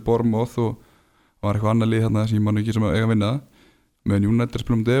á móti Bournemouth og var eitthvað annað lið hérna sem ég man ekki sem eiga að vinna meðan United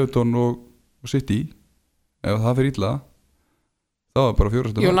spilum til Everton og City ef það fyrir illa þá er bara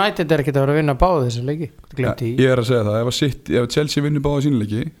 4. sætið. United er ekki að vera að vinna báða þessu leiki. Ég er að segja það, ef Chelsea vinnur báða sínu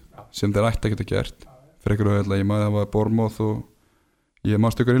leiki sem þeir ætti að geta gert frekar og ég maður það var Bournemouth og ég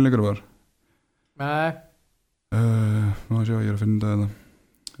maður stökkar innleikur var Nei ég er að finna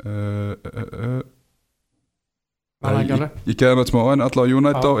það ég geði með þetta smá en allavega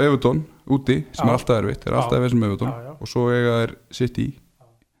United á Everton úti sem er alltaf erfitt er alltaf erfitt sem Everton og svo eiga er City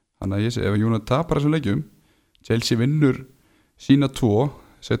þannig að ég segi ef United tapar þessum leikjum Chelsea vinnur sína 2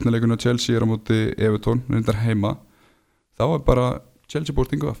 setna leikun á Chelsea er á móti Everton reyndar heima þá er bara Chelsea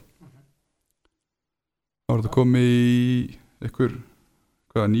búið stingu af þá er þetta komið í ykkur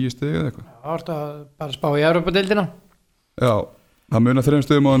 9 stig eða eitthvað þá er þetta bara spá í Evrópadeildina já, það munar 3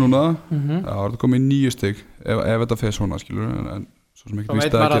 stigum á það núna þá er þetta komið í 9 stig ef þetta fer svona skilur en svo sem ekki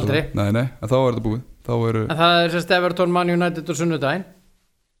víst að gera það nei, en þá er þetta búið en það er sérst Everton, Man United og sunnudaginn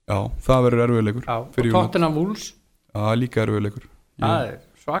já, það verður erfiðleikur og Tottenham Wolves já, líka erfiðleikur það er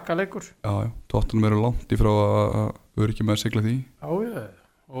svaka leikur já, Tottenham eru langt í frá að vera ekki með að sigla því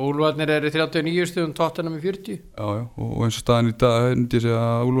og Úlfarnir eru 39 stigum, Tottenham í 40 já, og eins og staðin í dag myndi ég segja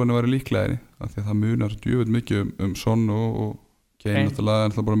að Úlfarnir væri líklegri af því að það munar djúvill mikið Son og Kane náttúrulega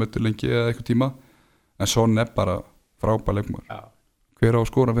en það bara meittur lengi eða eitthvað tíma en Son er bara frábær leikmaður hver á að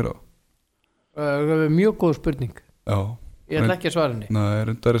skora fyrir það? Mjög góð spurning já ég ætla ekki að svara henni nei,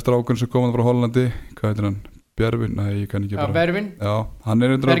 reyndar er strákun sem komað frá Hollandi hvað heitir hann? Björvin, nei, ég kann ekki bara Bervin, Já, hann er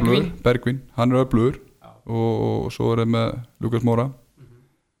undir Bergvin. öflugur Bergvin, hann er öflugur og svo er það með Lukas Móra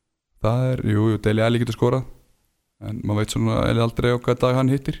Það er, jú, Deli Alli getur skorað en maður veit svona aldrei á hvað dag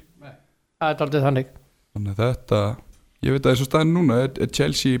hann hittir það er aldrei þannig Þannig að þetta, ég veit að þessu staðin núna er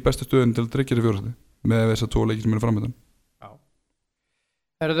Chelsea í bestu stöðun til að tryggja sér fjórðasti með þess að 2 leikir sem eru framöndan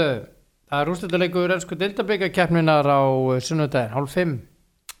Herðu, það er úrslitaleikur ensku deildabikakeppninnar á sunnudaginn 4:30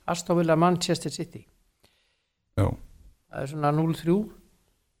 Aston Villa Manchester City Já, það er svona 0-3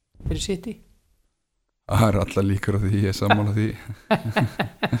 fyrir City það er alltaf líkur á því, ég er sammála því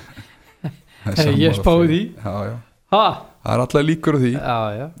Ég spáði því Já, já, ha? það er alltaf líkur á því Já,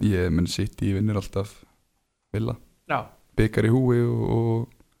 Ég menn City vinnir alltaf Villa, já. bikar í húi og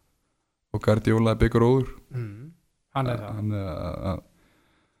Guardiola bikar óður Hann er það Hann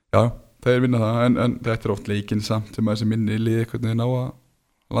Já, þeir vinna það en þetta er oft leikinn samt sem að þessi minni liði einhvern veginn á að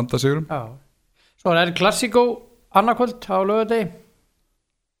landa sigurum Já. Svo er Clasico annarkvöld á laugardegi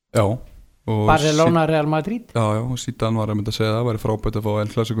Já og Barcelona Real Madrid Já, og síðan var að mynda að segja að það væri frábært að fá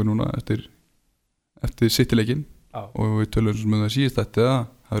El Clasico núna eftir City-leikinn og við tölum sem það síðast þetta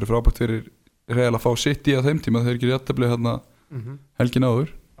það verið frábært fyrir Real að fá City á þeim tíma þeir ekki réttabli hérna helgin áður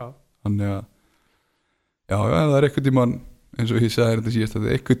þannig að já, það er eitthvað tíman eins og ég sagði þetta síðast að það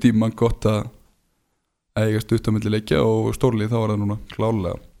er eitthvað tíman gott að eiga stutt á milli leikja og stórlið þá var það núna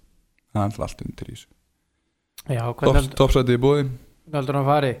klálega það er allt undir í þessu Já, hvernig Toppsætið í boði heldur hann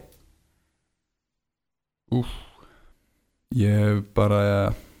fari? Ég bara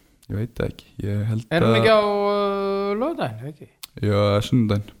ég veit það ekki ég held Er hann ekki á laugardaginn, ekki? Já,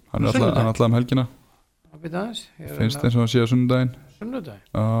 sunnudaginn hann er alltaf helgina finnst eins og hann sé á sunnudaginn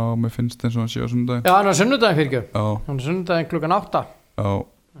Já, mér finnst eins og hann sé á sunnudaginn Já, hann er á sunnudaginn fyrir ekki Já, hann er sunnudaginn klukkan 8 já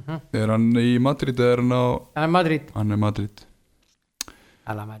Er hann í Madrid eða er hann á Hann er Madrid Hann er Madrid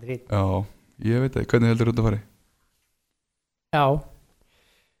Alla Madrid Já, ég veit það, hvernig heldur þetta að fari? Já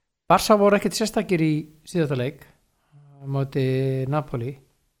Barca voru ekkert sérstakir í síðasta leik á móti Napoli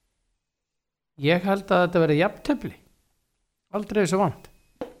Ég held að þetta verði jafntefli aldrei þessu vant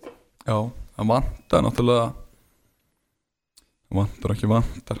Já, það vantar náttúrulega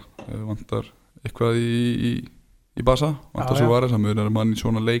það vantar eitthvað í Barca vantar svo varðis að mjög mann í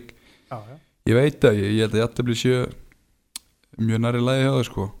svona leik já. Ég veit það, ég held að jafntefli séu mjög nærri lagi hjá þau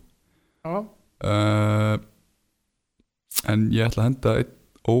sko en ég ætla að henda einn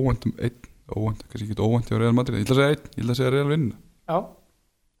óvænt, kannski ekki óvænt hjá Real Madrid, ég ætla að segja Real vinna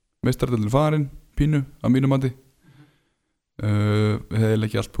meistaradeildin farin pínu að mínu mati við hefði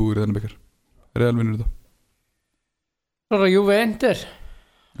ekki allt púður í þennan byggar Real vinnur þetta Svo er það Juve Inter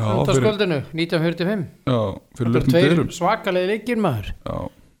Sköldinu, 1945 Já, fyrir löpnum dyrum svakalegi leikir maður Já,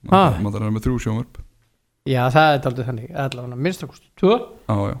 maður er með 3 sjónvörp Já, það er aldrei þannig allavega minnstakosti 2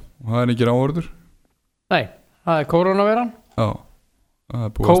 Já, og það er engin áhorfendur Nei, það er koronaveran Já,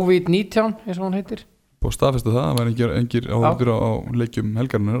 COVID-19 eins og hann heitir Búið staðfesta það var engin áhorfendur á leikjum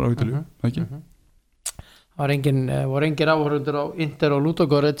helgarinnar á Ítalíu, ekki? Það voru engin áhorfendur á Inter og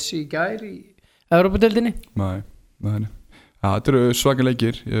Ludogorets í gær í Evrópudeildinni Nei Já, þetta eru svaka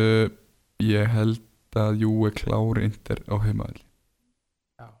leikir ég held að Juve klári Inter á heimavelli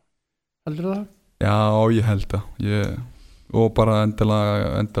Já, heldur það? Já, ég held það og bara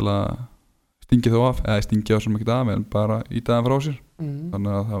endilega stingi þá af eða stingi á sem ekki af en bara í daginn frá sér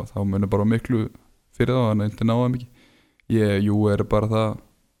þannig að þá munir bara miklu fyrir þá þannig að Inter náða mikið Juve er bara það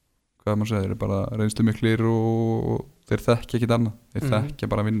hvað maður segir, þeir eru bara reynslu miklir og þeir þekkja ekkit annað þeir þekkja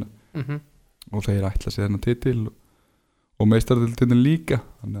bara að vinna og þeir ætla sér þennan titil og meistaradeildin líka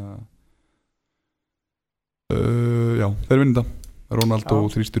þannig að já, þeir vinna þetta Ronaldo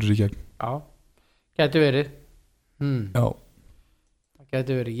þrýstur sér í gegn Já, gæti verið Já Það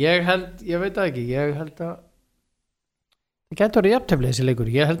gæti verið, ég veit það ekki ég held að það gæti verið jafntefli þessi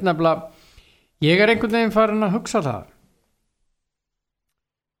leikur ég held nefnilega ég er einhvern veginn farin að hugsa það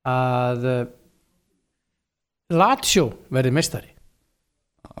að Lazio verði meistari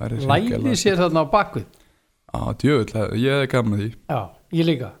læði sér þarna á bakvið djöfull, ég er gaman að því Já, ég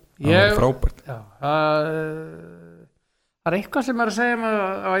líka það er frábært Já, það er eitthvað sem er að segja með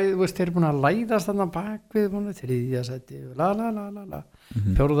að þeir eru búin að læðast þarna bakvið þriðja seti,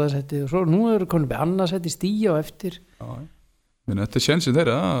 fjórða seti og svo nú eru konum við annað seti stíja og eftir þetta er sjensin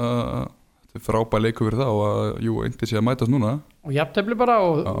þeirra þetta er frábært leikur fyrir það og að einnig sé að mætast núna og jafntefli bara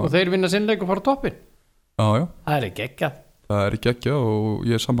og þeir vinna sinnleik og fara á toppin Já Það er geggjað Það er geggja og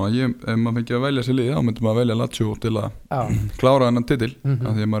ég er saman ef maður fengi að velja sér lið þá myndum maður að velja Lazio til að klára þennan titil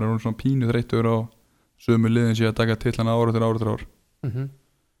af því að maður er svona pínu þreyttur á sömu liðin sé að taka titlana ár eftir ár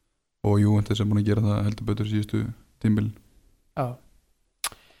og Juventus er búin að gera það heldur betur síðustu tímbil Já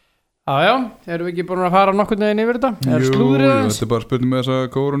Já, erum við ekki búin að fara nokkurn veginn yfir þetta? Jú, þetta bara spurning með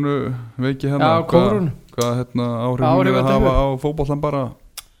þessa kórunu veiki hérna. Já, kórunu. Hvað áhrif að hafa á fótboltan bara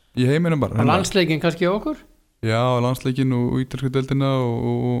í heiminum bara. Landsleikin kannski á okkur? Já, landsleikin og ítalsku deildina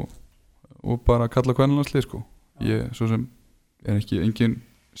og bara kalla kvenlandslið sko. Ég svo sem engin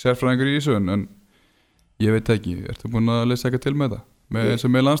sérfræðingur í þessu en ég veit ekki, ertu búin að lesa eitthvað til með það? Eins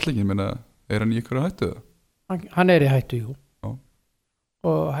og með landsleikin, hann í ykkur hættu það? Hann í hættu, jú. Já.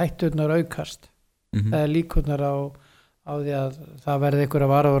 Og hætturnar aukast. Eða líkurnar á því að það verði einhverja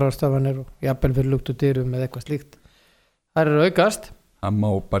varavararstafanir og jafnvel fyrir lukt og dyrum eða eitthvað slíkt. Það aukast. Það má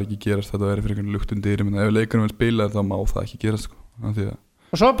bara ekki gerast þetta verið fyrir einhvern lukt og dyrum en ef leikunum er spilað þá má það ekki gerast sko.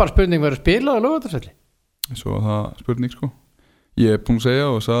 Og svo bara spurning verður spilað á Laugardalsvelli? Svo það spurning sko. Ég búin að segja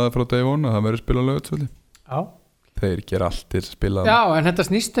og sagði frá day one að það verður spilað á Laugardalsvelli. Já. Þeir gera allt til að spila. Já, en þetta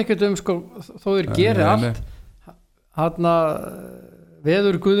snýst ekkert sko, þó þeir gera allt. Þarna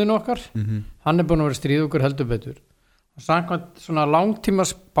veður guðin okkar, hann búin að vera stríð okkur heldur betur. Og samkvæmt svona langtíma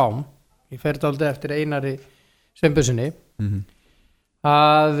spám, ég fer þetta aldrei eftir Einari Sveinbjörnssyni,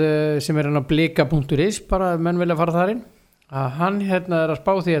 sem hann á blika.is, bara menn vilja fara þar inn, að hann er að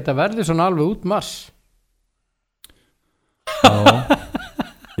spá því að þetta verði svona alveg út mars. Já,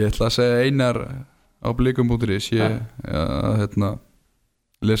 ég ætla að segja Einar á blikum.is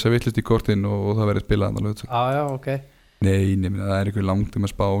lesa vittlist í kortin og það verði spilað alveg. Já, ok. Nei, það einhver langtíma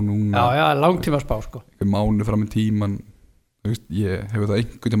spá núna. Já, langtíma spá sko. Einhver mánu fram í tíman, ég hefur það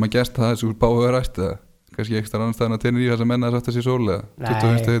einhvern tíma gert það þessu báðu ræst eða kannski ekstra annarstæðan að tennir í þess að menna þess aftur sér sólega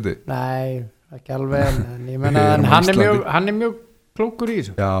 25. hitti. Nei, ekki alveg en ég menna hann mjög klókur í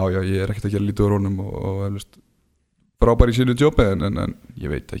þessu. Já, ég ekkert að gera lítið úr honum og frábær í sínu jobbi en ég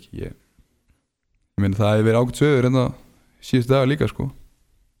veit ekki ég meina það hefur verið ágætt sögur en það síðust dagar líka sko.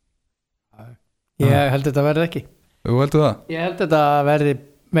 Ég held þetta verði ekki. Þú heldur það? Ég held þetta verði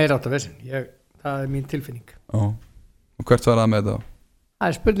meira átt af þessin, það mín tilfinning. Já, og hvert var það með það?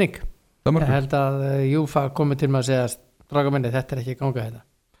 Það spurning. Ég held að Júfa komið til með að segja stráka minni, þetta ekki ganga þetta.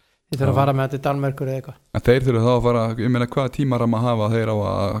 Þið þurfa að fara með þetta í Danmörkur eða eitthvað. En þeir þurfa þá að fara, ég meina hvað tímaram að hafa þeir á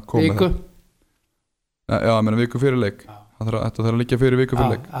að koma viku. Já, ég meina viku fyrir leik. Þetta þarf að liggja fyrir viku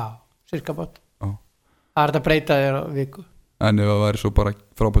fyrir leik. Já, cirka bát. Það þetta breyta þér á viku. En ef það væri svo bara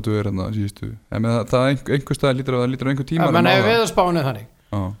frábært við en það síðustu. Ég meina það einhver stað lítur einhver tímaram. Men ef veðurspáin þannig.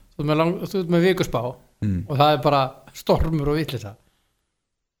 Þú ert með vikuspá og það bara stormur og vitleysa.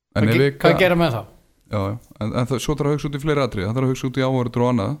 Hvað gera með það? Já, en svo þarf að hugsa út í fleiri atrið. Það þarf að hugsa út í áhverju og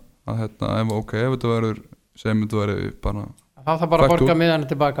annað að ef þetta verður sem þetta verður bara það þarf bara að borga miðan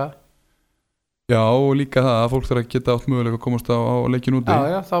tilbaka. Já, og líka það að fólk þarf að geta átt möguleika að komast á leikin úti.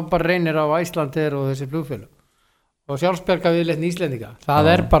 Já, þá bara reynir á Icelandair og þessi flugfélög og sjálfsbjarga viðleitni Íslendinga. Það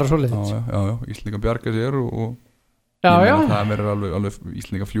bara svoleiðis. Já, Íslendinga bjarga sér og já. Það verður alveg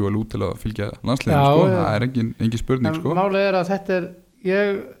Íslendinga fljúga lút til að fylgja landsliðinu sko. Það engin spurning sko. Málið að þetta ég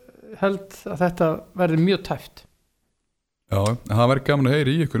held að þetta verði mjög tæft. Já, það verður gaman að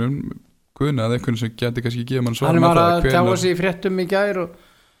heyra í einhvernum Guðna eða einhvern sem geti kannski gefa mann svar hann var að tjáa sig í fréttum í gær og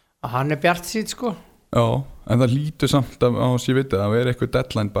að hann bjart sýt sko. Já, en það lítur samt á sér vita að það er eitthvað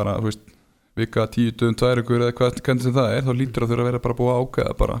deadline bara vika 10 dögum 2 vikur eða hvernig sem það þá lítur það þurfa að vera bara búið að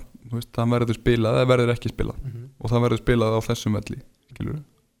ákveða bara það verður spilað eða verður ekki spilað og það verður spilað á þessum velli skilur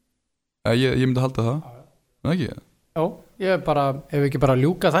ég myndi halda það ekki? Já, ég bara ef ekki bara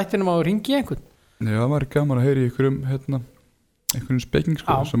ljúka þættinum á að ringi einhvern. Nei, það var gaman að heyra í einhverjum speking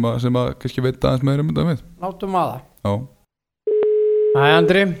sko, sem að kannski veit aðeins meira um þetta við. Látum að það. Já. Æ,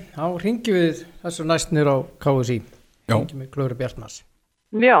 Andri, þá ringjum við þessu næst niður á KSÍ. Já. Ringjum við Klöru Bjartmars.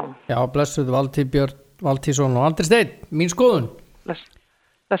 Já. Já, blessuð Valtý Björn Valtýsson og Andri Steinn, mín skoðun.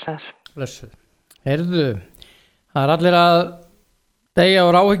 Blessuð. Heyrðu, það allir að deyja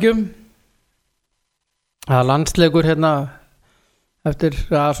á áhyggjum. Það landsleikur eftir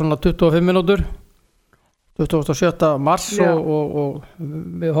svona 25 mínútur 27. mars og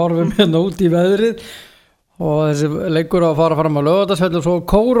við horfum út í veðrið og þessi leikur að fara fram á Laugardalsvelli og svo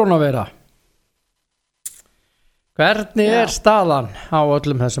kórónuveira. Hvernig er staðan á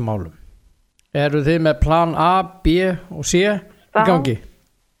öllum þessum málum? Eru þið með plan A, B og C í gangi?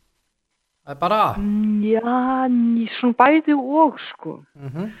 Það bara A? Já, svona bæði og sko.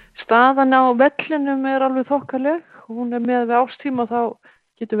 Staðan á vellinum er alveg þokkaleg. Hún er með við ástíma þá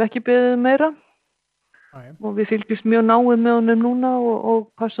getum við ekki beðið meira. Og við fylgjumst mjög náið með honum núna og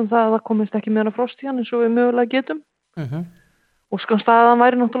passum það að það komist ekki meira frost í hann eins og við mögulega getum. Og sko staðan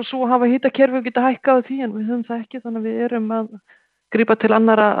væri náttúrulega svo að hafa hitakerfi og geta hækkað því en við höfum það ekki þannig að við erum að grípa til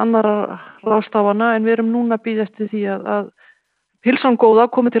annara ráðstafana en við erum núna að bíða eftir því að Pilsson góða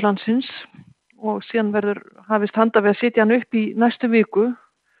komið til landsins og síðan verður hafist handa við að setja hann upp í næstu viku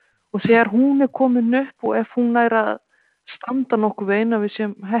og þegar hún komin upp og ef hún nær að standa nokkuð veginn að við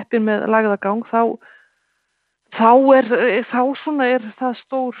séum heppin með lagðagang þá svona það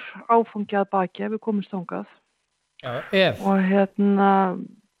stór áfangi að baki ef við komumst þangað. Já, og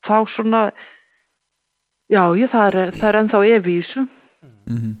þá svona það er ennþá ef í þessu.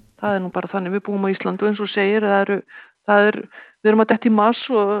 Það er nú bara þannig, við búum á Íslandu eins og segir, við erum að detta í mars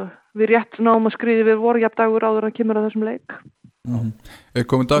og við rétt náum að skriði við vorjafndagur áður að kemur að þessum leik. Er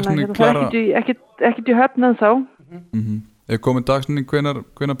komin dagsninning Klara? Það er ekkert í höfn en þá. Er komin dagsninning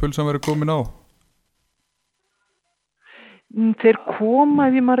hvenær pulsan verður komin á? Þeir koma,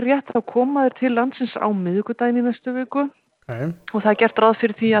 ef ég maður rétt, þá koma þeir til landsins á miðvikudaginn í næstu viku. Og það er gert ráð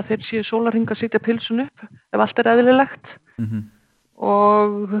fyrir því að þeir séu sólarhring að setja pilsun upp ef allt er eðlilegt.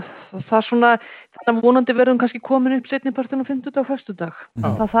 Og það svona, þannig vonandi verðum kannski komin upp seinnipartinn á fimmtudag og föstudag.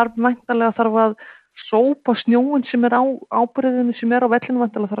 Það þarf væntanlega að sópa snjóin sem er á ábreiðunni sem er á vellinum,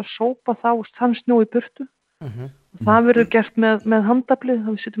 væntanlega þarf að sópa þann snjó í burtu. Það verður gert með handafli, þá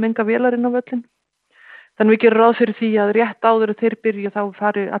við setjum enga vélar inn á völlin. Þannig við gerum ráð fyrir því að rétt áður að þeir byrja þá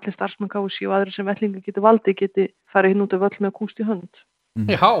fari allir starfsmenn KSÍ og aðrir sem vellingar geti farið hinn út af völl með kúst í hönd.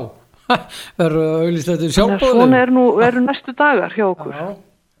 Já, verður auðvitað þetta sjálfbóðum. Svona eru næstu dagar hjá okkur.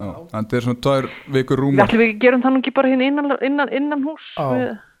 Það er svona 2 vikur rúmar. Ætlum við gerum það nú ekki bara hinn innan hús.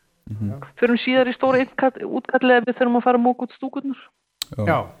 Förum síðar í stóra útkallega við þurfum að fara að móka út stúkurnar.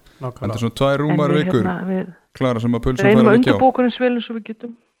 Já, nákvæmlega. Það er svona 2 rúmar vikur, Klara, sem að pulsan fara reynum að að liggja á. undirbóka eins vel eins og við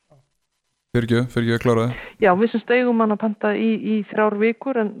getum. Fyrir ekki að klára það? Já, við sem stegum hann að panta í 3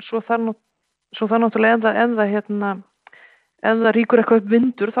 vikur en svo þar náttúrulega ef það ríkur eitthvað upp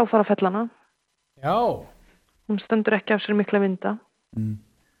vindur þá fara að fella hana. Já. Hún stendur ekki af sér mikla vinda.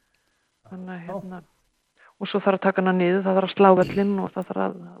 Þannig og svo þarf að taka hana niður, það þarf að slá vellinn og það þarf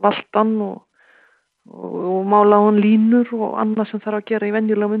að valta hann og mála á hann línur og annað sem þarf að gera í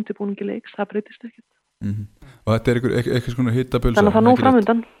venjulegum undirbúningi leiks, það breytist ekkert. Og þetta er eitthvað svona hittapulsa? Þannig að það er nú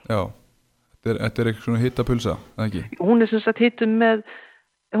framöndan. Já. Þetta er eitthvað svona hittapulsa, eða ekki? Hún er sem sagt hituð með,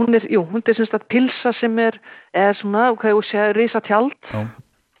 hún er sem sagt pilsa sem er svona, risa tjald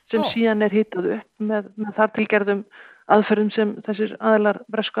sem síðan er hitað upp með þar tilgerðum aðferðum sem þessir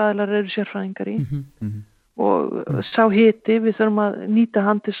bresku aðilar eru sérfræðingar í. Og sá hiti, við þurfum að nýta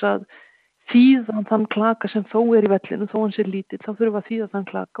hann til að þýða þann klaka sem þó er í vellinu, þó hann sé lítill, þá þurfum við að þýða þann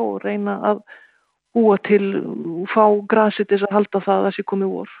klaka og reyna að búa til, fá grasið til að halda það sé komið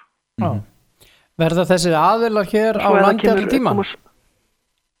vor. Verða þessir aðilar hér á landi allir tíma?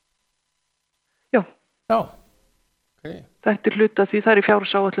 Já. Okay. Þetta er hluta því það er í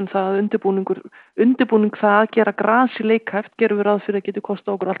fjárhagsáætlun það að undirbúning það að gera grasi leikhæft gerum við ráð fyrir að geti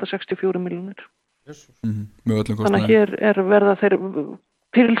kostað okkur alltaf 64 milljónir. Þannig að hér verða þeir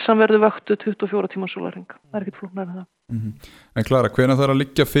pilsan verður vöktu 24 tíma sólarhring. Það er ekkert flóknara en það. En Klara, hvenær þarf að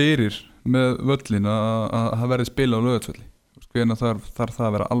liggja fyrir með völlin að það verði spila á Laugardalsvelli? Hvenær þarf það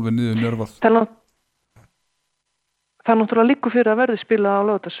að vera alveg niður njörvað? Það náttúrulega liggur fyrir að verði spila á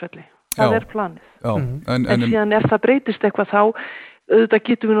Laugardalsvelli. Það er planið. En síðan ef það breytist eitthvað þá auðvitað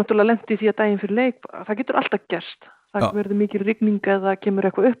getum við náttúrulega lent í því að daginn fyrir leik, það getur alltaf gerst. Það verður mikil rigning eða kemur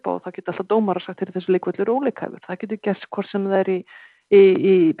eitthvað upp á og það getur alltaf dómara sagt þegar þessi leikvöllur er óleikhæfur. Það getur gerst hvort sem það er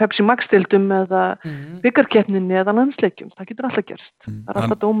í Pepsi Max-deildum eða bikarkeppninni eða landsleikjum. Það getur alltaf gerst. Það er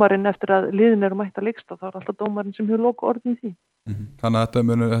alltaf dómarinn eftir að liðin eru mætt að leiksta, það er alltaf dómarinn sem hefur loka orðin í því. Þannig að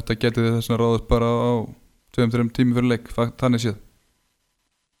þetta getur þið þess að ráðast bara á 2-3 tími fyrir leik, þannig séð?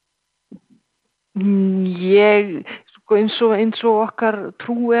 Eins og okkar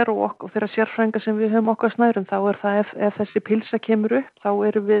trú er og þeirra sérfræðingar sem við höfum okkar snærum, þá er það ef þessi pilsa kemur upp, þá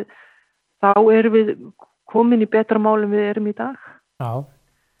erum við komin í betra málum við erum í dag. Já.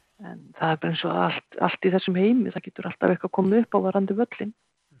 En það er bara eins og allt í þessum heimi, það getur alltaf eitthvað komið upp á varandi völlin.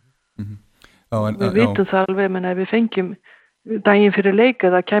 Við vitum það alveg, menn ef við fengjum daginn fyrir leik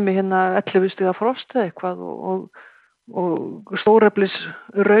eða kæmi hérna 11 stiga frost eða eitthvað og stóreflis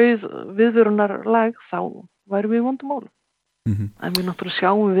rauð viðvörunarlag, þá værum við í vondum málum. En við náttúrulega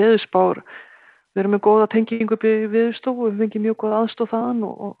sjáum veðurspár, við erum með góða tengingu upp í veðurstofu, við fengum mjög góð aðstoð þaðan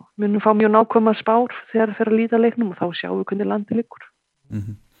og munum fá mjög nákvæmar spár þegar fer að líta leiknum og þá sjáum við hvernig landi liggur.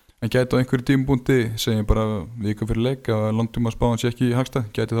 En gæti á einhverju tímapunkti, segjum bara viku fyrir leik að langtíma spáin sé ekki í hagstað,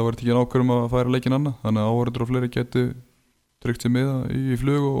 gæti þá verið ekki ákvörðum að færa leikin annað, þannig að áhorfendur og fleiri gæti tryggt sér miða í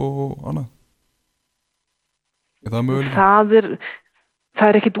flug og annað? Er það mögulega? Það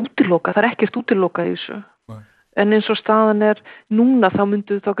er ekkert útilokað í þessu. En eins og staðan er núna þá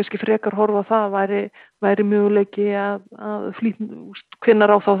myndu þá kannski frekar horfa það væri möguleiki að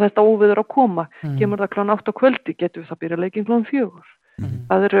hvenær á þá þetta óveður að koma. Kemur það klán 8 á kvöldi, getum við það byrja leikin klán 4.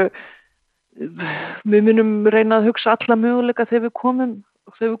 Það við munum reyna að hugsa alla möguleika þegar við komum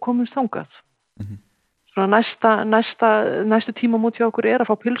þegar við komumst þangað. Svona næstu tímamót hjá okkur að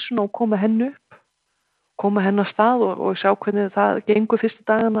fá pilsuna og koma henni upp, koma henni að stað og sjá hvernig það gengur fyrstu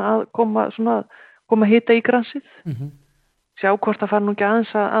dagana að koma hita í gransið, sjá hvort það fara nú ekki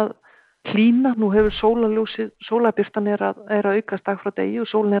aðeins að hlýna. Nú hefur sólabirtan að aukast dag frá degi og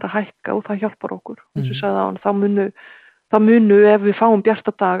sólin að hækka og það hjálpar okkur. Eins og sagði án, þá munu ef við fáum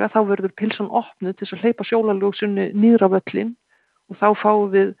bjarta daga, þá verður pilsan opnuð til þess að hleypa sólarljósinu niður á völlin og þá fáum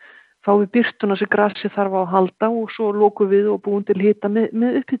við birtuna sem grasið þarf á að halda og svo lokum við og búum til hita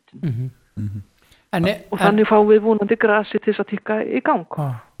með upphitun. Og þannig fáum við vonandi grasið til þess að tikka í gang.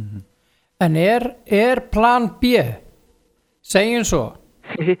 En er plan B, segjum svo,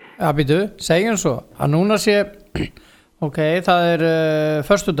 segjum svo að núna sé, það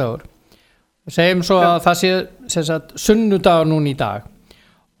föstudagur, segjum svo að það sé sunnudagur núna í dag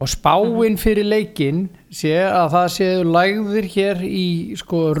og spáin fyrir leikinn sé að það séu lægðir hér í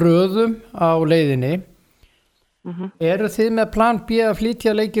röðum á leiðinni. Eru þið með plan B að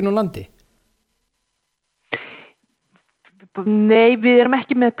flytja leikinn úr landi? Nei, við erum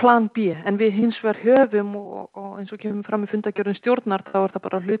ekki með plan B, en við hins vegar höfum og eins og kemum fram í fundargerðum stjórnar, þá það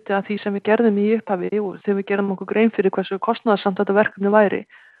bara hluti af því sem við gerðum í upphafi og þegar við gerðum okkur grein fyrir hversu kostnaðarsamt þetta verkefni væri,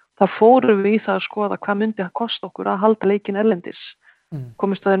 þá fórum við í það að skoða hvað myndi að kosta okkur að halda leikinn erlendis.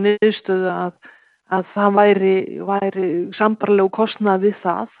 Komist að niðurstöðu að það væri sambarlegu kostnað við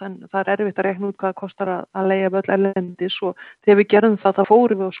það, en það erfitt að reikna út hvað kostar að leigja völl erlendis og þegar við gerðum það, þá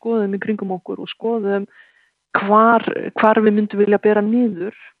fórum við og skoðum í kringum okkur og skoðum hvar við myndum vilja bera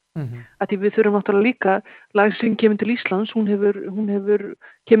niður. Því við þurfum náttúrulega líka, lag sem kemur til Íslands, hún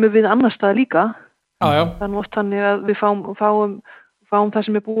kemur við annar stað líka. Þannig oft þannig að við fáum það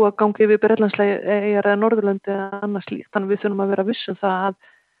sem búið að ganga yfir Bretlandseyjar eða Norðurlöndi eða annars líkt. Þannig við þurfum að vera vissum það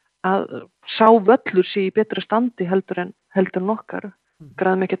að sá völlur sé í betra standi heldur en okkar.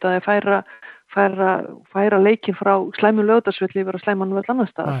 Græðum ekkert að færa leikinn frá slæmum Laugardalsvelli yfir að slæman völl annar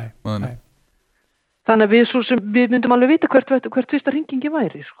staðar. Þannig að við myndum alveg vita hvert fyrsta hringingi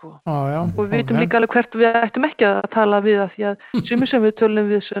væri, og við vitum líka alveg hvert við ættum ekki að tala við að því að sumir sem við tölum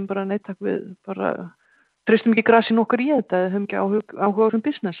við sem bara neittak við bara treystum ekki grasin okkur í þetta eða höfum ekki áhuga um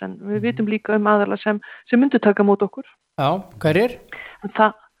business, en við vitum líka aðala sem myndu taka mót okkur. Hverjir?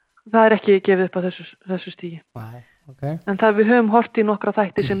 Það ekki gefið upp á þessu stígi. En það við höfum hort í nokkra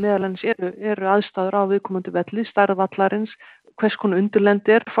þætti sem meðalans eru aðstæður á viðkomandi velli, stærð vallarins, hvers konar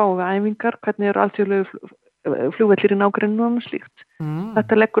undirlendi fáum við æfingar, hvernig eru alþjóðlegu flugvellir í nágrenninu og annað slíkt.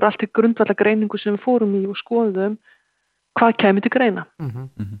 Þetta leggur allt til grundvallar greiningu sem við fórum í og skoðum hvað kæmi til greina.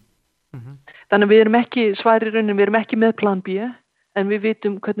 Þannig að við erum ekki svari raunin, við erum ekki með plan B, en við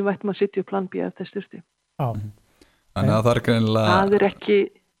vitum hvernig við ættum að setja plan B ef þess þurfti. Þannig að það greinilega...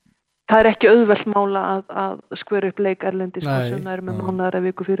 Það ekki auðvelt mála að skvera upp leik erlendis sem það með mánaðar eða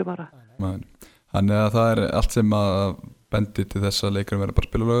viku fyrirvara. Þannig að það allt sem að bendi til þess að leikarinn verður bara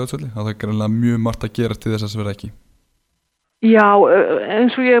að spila Laugardalsvelli, að það greinilega mjög margt að gera til þess að það verður ekki. Já,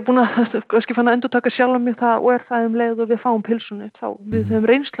 eins og ég búin að endurtaka sjálf mig það og það leið og við fáum pilsunni, þá við höfum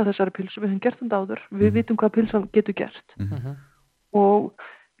reynsla þessari pilsu, við höfum gert þetta áður, við vitum hvað pilsan getur gert. Og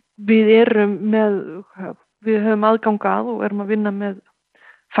við höfum aðgangað og erum að vinna með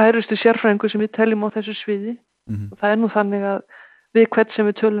færustu sérfræðingu sem við teljum á þessu sviði og það nú þannig að við hvert sem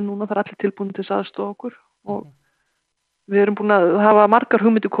við tölum núna, það allir tilbúin til þess aðstoða okkur og við erum búin að hafa margar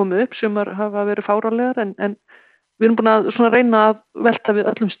hugmyndir komið upp sem hafa verið fáránlegar en við erum búin að reyna að velta við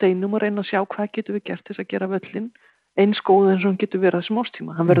öllum steinum og reyna að sjá hvað getum við gert til þess að gera völlin eins góð eins og hann getur verið þessum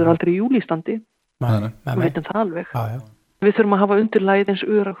ástíma. Hann verður aldrei í júlístandi, við veitum það alveg. Við þurfum að hafa undirlagið eins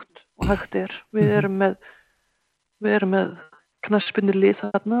öruggt og hægt Við erum með knattspyrnulið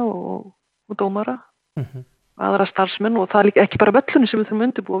þarna og dómara, aðra starfsmenn og það líka ekki bara völlunni sem við þurfum að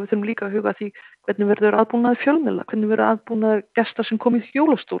undirbúa, við þurfum líka að huga því hvernig verður aðbúnaður fjölmiðla, hvernig verður aðbúnaður gesta sem kom í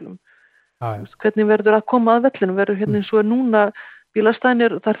hjólastólum, hvernig verður að koma að vellinu, verður hérna eins og núna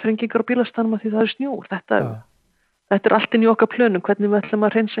bílastæðinir, það þrengingar á bílastæðinum að því það snjór, þetta allt inn í okkar plönum, hvernig við ætlum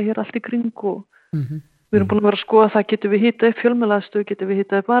að reynsa hér allt í kring og við erum búin að vera að skoða það, getum við hita upp fjölmiðlaðstöð, getum við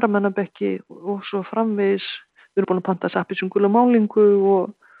hita upp varamannabekki og svo framvegis. Við erum búin að panta sappisungula málingu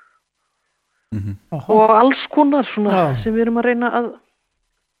og alls konar sem við erum að reyna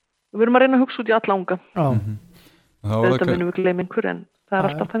að hugsa út í alla ánga. Þetta munum við gleyma einhver en það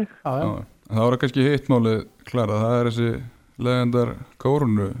alltaf þannig. Það var kannski hitt málið, Klara, það þessi legendar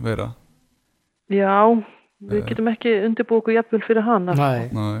kórunu vera. Já, við getum ekki undirbúið okkur jafnvel fyrir hana. Nei.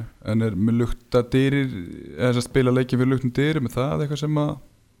 En með luktadyrir, eða að spila leiki fyrir luktum dyrir, með það eitthvað sem að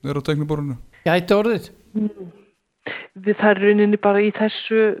vera á teikniborðinu? Gæti orðið? Það rauninni bara í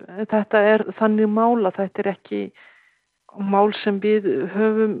þessu, þetta þannig mála, þetta ekki, mál sem við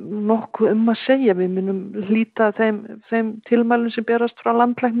höfum nokkuð að segja. Við munum hlíta þeim tilmælum sem berast frá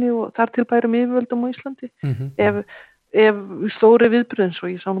landlækni og þar til bærum yfirvöldum á Íslandi. Ef stóri viðburðir, svo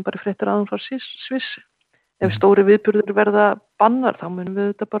ég sá nú bara fréttir aðan frá Sviss, ef stóri viðburðir verða bannar, þá munum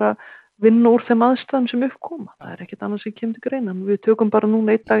við þetta bara vinna úr þeim aðstæðum sem uppkoma. Það er ekkert annað sem kemur til greina. Við tökum bara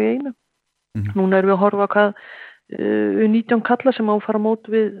núna einn dag í einu. Núna erum við að horfa hvað 19 kalla sem á að fara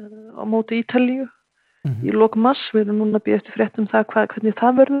á móti Ítalíu í lok mars. Við erum núna að bíða eftir fréttum það hvernig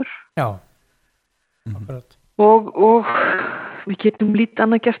það verður. Já, akkurat. Og við getum lítið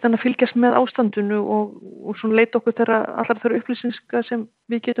annað gert en að fylgjast með ástandinu og svona leita okkur allar þeirra upplýsingar sem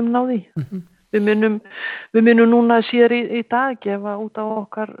við getum náð í. Við munum núna síðar í dag gefa út á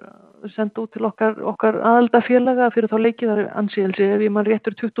senda út til okkar aðildafélaga fyrir þá leiki. Það er ansíðelsi ef ég man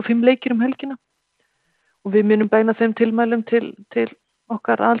réttur 25 leikir helgina. Og við munum beina þeim tilmælum til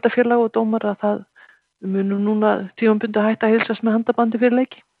okkar aðildafélaga og dómara að við munum núna tímabundið hætta að heilsast með handabandi fyrir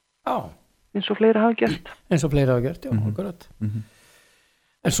leiki. Já. Eins og fleiri hafa gert. Já, akkurat.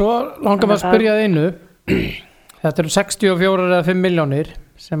 En svo langar maður að spyrja það einu. Þetta eru 64 eða 5 milljónir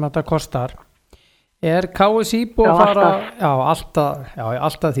sem þetta kostar. Er KSÍ búið að fara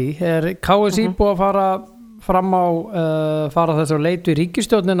alltaf því. Er KSÍ búið að fara fram á fara þess að leitu í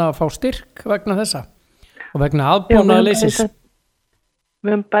ríkisstjórnina að fá styrk vegna þessa og vegna aðbúnaðarleysis?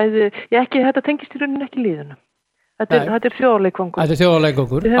 Við höfum bæði, þetta tengist í rauninni ekki liðinu. Þetta er þjóðarleikvangur. Þetta er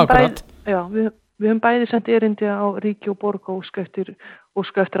þjóðarleikvangur, akkurat. Við höfum bæði sendt erindi á ríki og borg og óska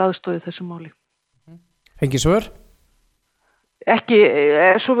eftir aðstóði þessu máli. Fengið svör? Ekki,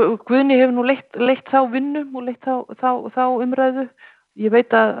 svo Guðni hefur nú leitt þá vinnu og leitt þá umræðu. Ég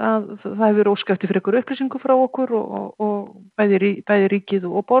veit að það hefur óska eftir fyrir ykkur upplýsingu frá okkur og bæði ríkið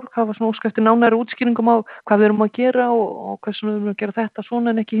og borg hafa svona óska eftir nánari útskýringum á hvað við erum að gera og hversu við erum að gera þetta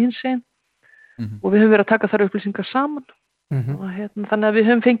svona en ekki hinsegin. Og við höfum verið að taka þar upplýsingar saman. Og þannig að við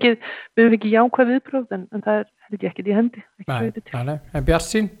höfum fengið jákvæð viðbrögð en það er ekki í hendi. Nei. En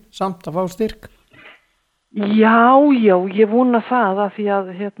Bjartsýn samt að fá styrk? Já, ég vona það að því að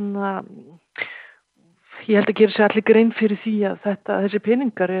ég held að gera sér allir grein fyrir því að þessi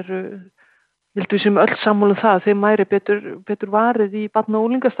peningar eru, ég held við sem öll sammála það, þeim væri betur varið í barna- og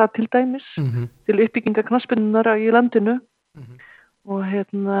unglingastarf til dæmis, til uppbyggingar knattspyrnunnar í landinu og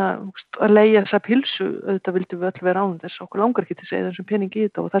að leigja þessa pilsu, auðvitað vildum við öll vera án þess, okkur langar ekki til að segja þessum peningi í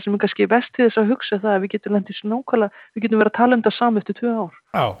þetta og það sem er kannski best til þess að hugsa það að við getum lent í svona nákvæmlega, við getum verið að tala það saman eftir 2 ár.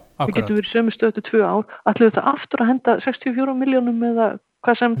 Já, akkurat. Við getum verið sömu stöð eftir 2 ár, ætlum við það aftur að henda 64 milljónum eða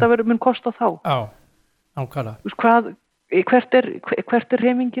hvað sem það mun kosta þá. Já, nákvæmlega. Hvert er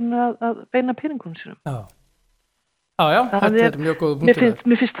hreyfingin að beina peningunum sínum? Já, þetta er mjög góð punktur.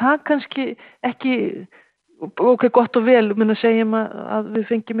 Mér finnst það kannski ekki gott og vel, segjum að við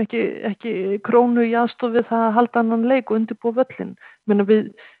fengjum ekki krónu í aðstoð við það að halda annan leik og undirbúa völlin.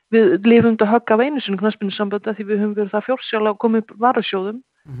 Við lifum þetta högg af einu sinni knattspyrnusambandi því við höfum verið það fjórsjála að koma upp varasjóðum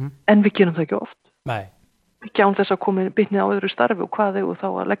en við gerum það ekki oft. Nei. Ekki án þess að koma bitni á öðru starfi og hvað eigum þá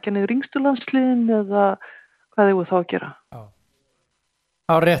að leggja niður yngstu landsliðin eða hvað eigum þá að gera.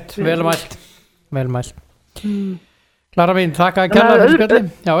 Já, rétt, vel mælt. Klara mín, þakka að kella fyrir spjalli.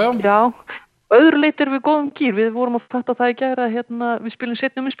 Já. Öðru leyti erum við góðum gír. Við vorum að fatta það í gær að við spilum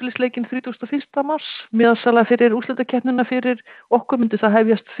seinni umspilsleikinn 31. mars. Miðasala fyrir úrslitakeppnina fyrir okkur myndi það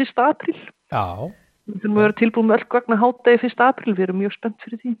hefjast 1. apríl. Já. Við þurfum að vera tilbúin með öll vegna hádegi 1. apríl. Við erum mjög spennt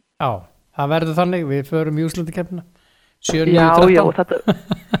fyrir því. Já, það verður þannig. Við förum í úrslitakeppnina. 7-9-13. Já,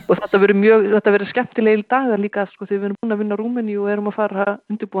 og þetta verður skemmtilegir dagar líka því við erum búin að vinna Rúmeni og erum að fara að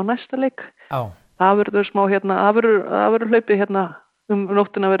undirbúa næsta leik. Já. Það verður smá það verður hlaupið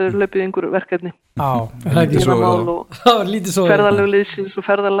nóttina verður hlaupið einhver verkefni. Já, það er ekki svo. Ferðalag liðsins og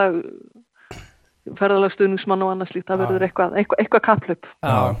ferðalag stuðningsmann og annað slíkt. Það verður eitthvað kapphlaup.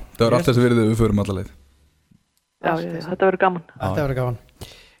 Já, það verður alltaf sem verið við förum alla leið. Já, þetta verður gaman.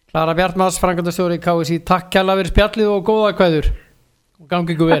 Klara Bjartmars, framkvæmdastjóri í KSÍ, takk kærlega fyrir spjallið og góða kveður. Og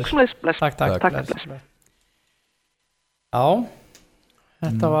gangi ykkur vel. Takk. Já,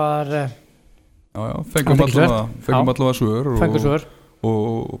 þetta var... fengum allavega svör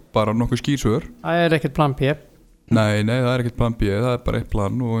og bara nokkuð skýrsvör. Það er ekkert plan B. Nei, það er ekkert plan B, það er bara eitt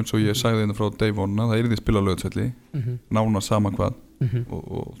plan og eins og ég sagði hérna frá Davonna, það yrði spila Laugardalsvelli, nána sama hvað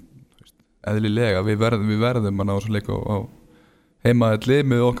og eðlilega við verðum að ná þessu leik á heimaðalli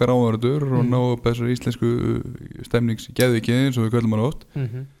með okkar áhörður og ná upp þessu íslensku stemningsgeðviki eins og við köllum hann oft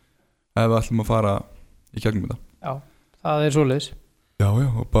ef við ætlum að fara í gegnum þetta. Já, það er svoleiðis. Já,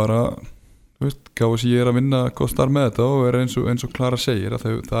 og bara KSÍ er að vinna kostar með þetta og er eins og Klara segir að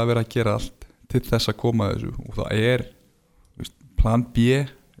það er verið að gera allt til þess að koma þessu og það er plan B,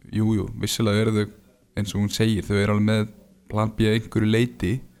 jú, vissilega eru þau eins og hún segir, þau eru alveg með plan B einhverju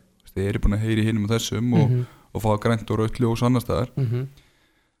leiti, þeir eru búin að heyri hinum og þessum og fá grænt og rautt ljós annar staðar.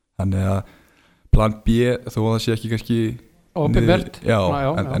 Þannig að plan B, þó að það sé ekki kannski opinbert,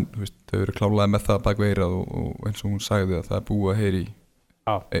 en þú veist, þau eru klálaði með það bak veirað og eins og hún sagði að það er búið að heyri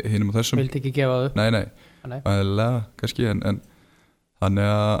hinum og þessum. Vildi ekki gefa það upp? Nei, aðeinslega kannski, en þannig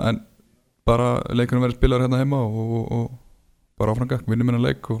að en bara leikunum verður spilaður hérna heima og bara áfranga, vinnum hennar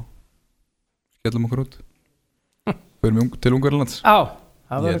leik og skellum okkur út. Förum til Ungverjalands.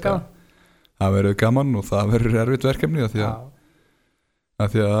 Það verður gaman. Það verður gaman og það verður erfitt verkefni af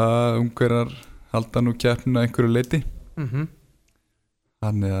því að Ungverjar halda nú keppnina einhverju leiti.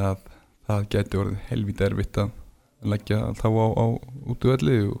 Þannig að það gæti orðið helvíti erfitt að leggja þá á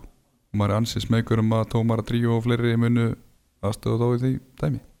útvelli og maður er ansið smegur að Tómara Tríó og fleiri munu aðstöða þá í því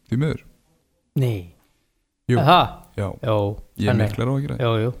dæmi, því miður. Nei. Jú. Það? Já. Ég þannig. miklar á ekki ræð.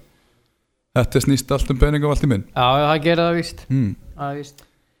 Jú. Þetta snýst allt pening og allt í minn. Já, það gerir það víst. Það er víst.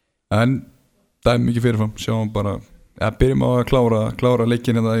 En dæmi ekki fyrirfram, sjáum bara, byrjum á að klára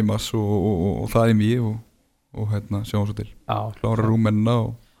leikinn hérna í mars og það í mig og hérna sjáum svo til. Klára rúmennina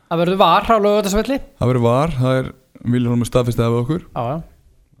og... Það verður var á Laugardalsvelli? Það verður var, það er Vilhjálmur staðfesti af okkur. Já.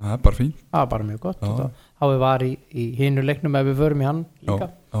 Það er bara fínt. Það er bara mjög gott. Þá við var í hinu leiknum ef við förum í hann líka.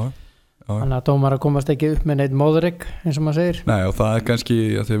 Já. Þannig að dómar að komast ekki upp með neitt móðurik eins og maður segir. Nei, og það er kannski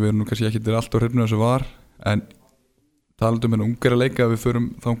að þegar við erum nú kannski ekki til allt á hrifnu þessu var, en talandum en ungar að leika að við förum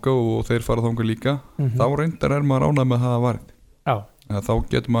þanga og þeir fara þanga líka, þá reyndar er maður ánægð með það að varð. Já. Þá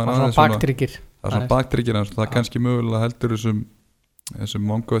getur maður aðeins svona baktryggir. Það er svona baktryggir, en það er kannski mögulega heldur þessum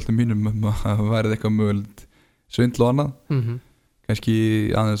vangaveltum mínum að verði eitthvað mögulegt svindl og annað. Kannski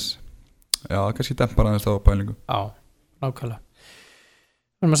aðeins, kannski dempar aðeins þá pælingu. Já, nákvæmlega.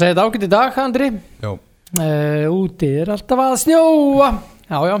 Við erum að segja þetta ágætt í dag, Andri. Já. Úti er alltaf að snjóa.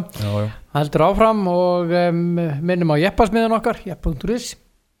 Já. Heldur áfram og minnum á jeppasmiðan okkar, jepp.is.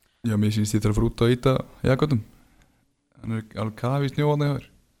 Já, mér syns ég þarf að fara út á íta jakkotum. Hann er alveg kafi í snjóan þegar.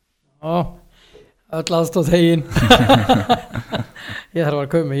 Öll aðstóð þegin. Ég þarf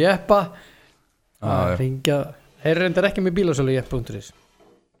að koma með jeppa. Ringja. Þeir reyndar ekki með bílasölu jepp.is.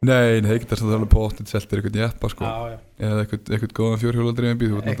 Nei, það getur það alveg potið seltir eitthvað jeppa sko. Eða eitthvað góðan fjórhjóladrifin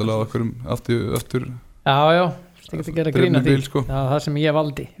bíl. Þú ert náttúrulega á okkur aftur. Já, það getur að gera grína því sko. Það sem ég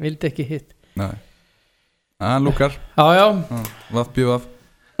vildi ekki hitt. Nei, hann lúkar. Já. Vaff.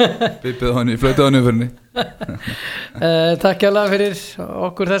 Bípið á henni, flötið á henni umfyrinni. Takk hjá fyrir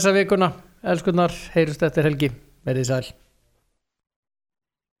okkur þessa vikuna. Elskurnar, heyrust eftir helgi. Verið sæl.